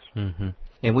around us. Mm-hmm.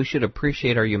 And we should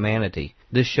appreciate our humanity.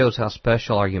 This shows how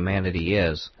special our humanity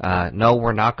is. No,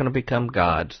 we're not going to become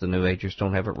gods. The New Agers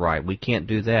don't have it right. We can't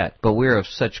do that. But we're of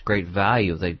such great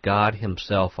value that God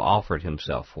himself offered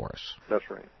himself for us. That's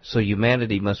right. So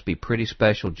humanity must be pretty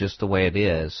special just the way it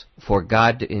is. For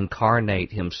God to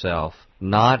incarnate himself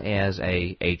not as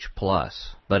a H+,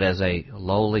 but as a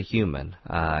lowly human.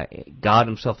 God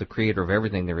himself, the creator of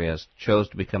everything there is, chose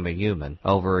to become a human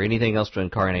over anything else to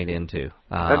incarnate into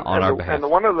on our behalf. And the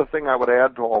one other thing I would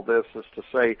add to all this is to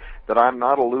say that I'm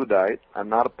not a Luddite. I'm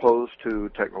not opposed to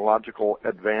technological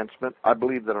advancement. I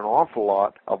believe that an awful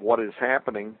lot of what is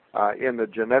happening in the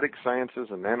genetic sciences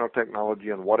and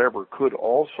nanotechnology and whatever could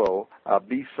also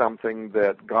be something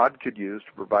that God could use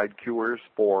to provide cures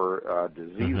for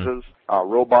diseases,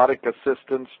 robotic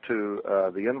assistance to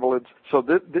the invalids. So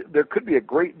there could be a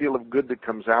great deal of good that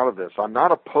comes out of this. I'm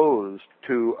not opposed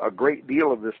to a great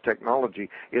deal of this technology.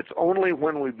 It's only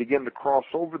when we begin to cross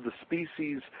over the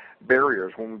species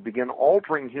barriers, when we begin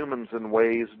altering humans in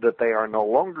ways that they are no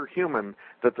longer human,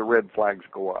 that the red flags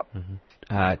go up.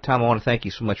 Tom, I want to thank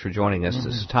you so much for joining us. This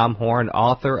is Tom Horn,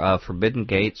 author of Forbidden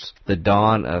Gates, The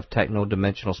Dawn of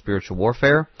Techno-Dimensional Spiritual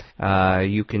Warfare.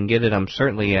 You can get it,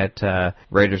 certainly at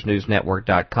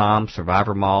RaidersNewsNetwork.com,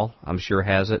 Survivor Mall, I'm sure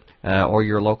has it, or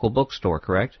your local bookstore,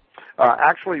 correct?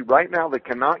 Actually, right now they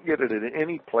cannot get it at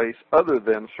any place other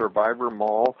than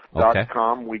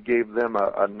SurvivorMall.com. Okay. We gave them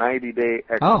a 90-day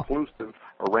exclusive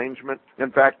arrangement. In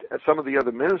fact, some of the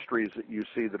other ministries that you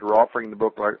see that are offering the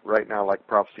book right now, like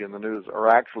Prophecy in the News, are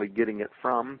actually getting it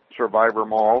from Survivor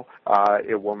Mall.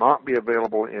 It will not be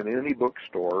available in any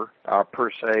bookstore,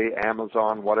 per se,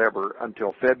 Amazon, whatever,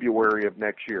 until February of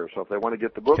next year. So if they want to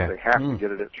get the book, they have to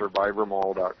get it at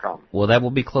SurvivorMall.com. Well, that will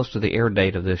be close to the air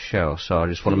date of this show, so I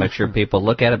just want to make sure people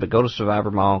look at it, but go to Survivor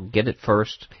Mall, get it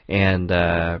first. And,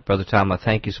 Brother Tom,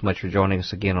 thank you so much for joining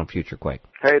us again on Future Quake.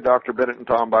 Hey, Dr. Bennett and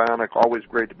Tom Bionic, always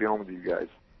great to be on with you guys.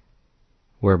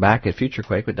 We're back at Future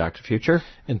Quake with Dr. Future.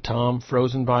 And Tom,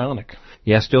 Frozen Bionic.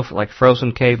 Yeah, still like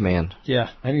frozen caveman.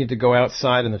 Yeah, I need to go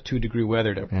outside in the 2-degree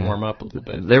weather to warm up a little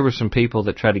bit. There were some people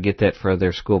that tried to get that for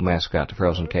their school mascot, the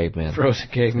Frozen Caveman. Frozen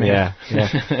Caveman. Yeah.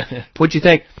 What'd you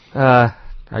think?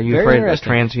 Are you Very afraid of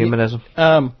transhumanism?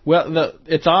 Well,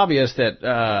 it's obvious that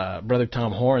Brother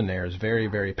Tom Horn there is very,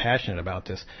 very passionate about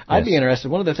this. Yes. I'd be interested.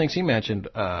 One of the things he mentioned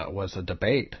was a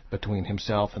debate between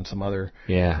himself and some other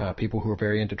people who are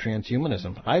very into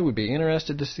transhumanism. I would be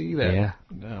interested to see that. Yeah,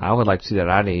 I would like to see that.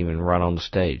 I'd even run on the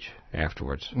stage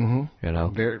afterwards. Mm-hmm. You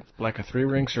know, like a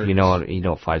 3-ring circus. You know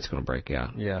a fight's going to break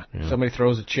out. Yeah. Somebody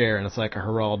throws a chair and it's like a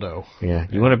Geraldo. Yeah.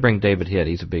 You want to bring David Hitt.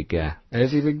 He's a big guy.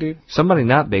 Is he a big dude? Somebody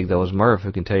not big though is Murph,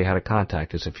 who can tell you how to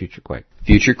contact us at Future Quake.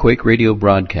 Future Quake radio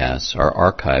broadcasts are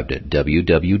archived at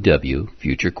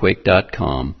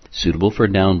www.futurequake.com, suitable for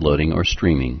downloading or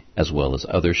streaming, as well as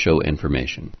other show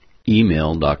information.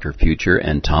 Email Dr. Future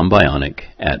and Tom Bionic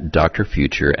at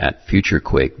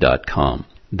drfuture@futurequake.com.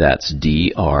 That's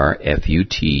DRFUTURE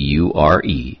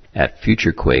at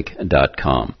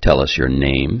futurequake.com. Tell us your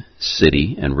name,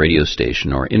 city, and radio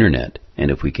station or internet,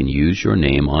 and if we can use your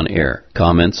name on air.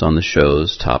 Comments on the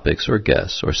show's topics or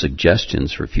guests, or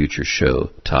suggestions for future show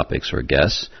topics or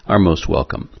guests are most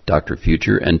welcome. Dr.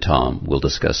 Future and Tom will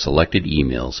discuss selected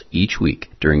emails each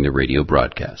week during the radio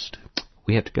broadcast.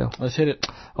 We have to go. Let's hit it.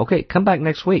 Okay, come back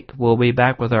next week. We'll be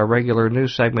back with our regular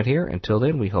news segment here. Until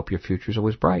then, we hope your future's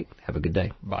always bright. Have a good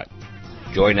day. Bye.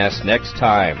 Join us next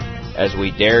time as we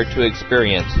dare to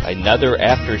experience another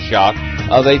aftershock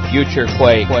of a future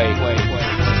quake.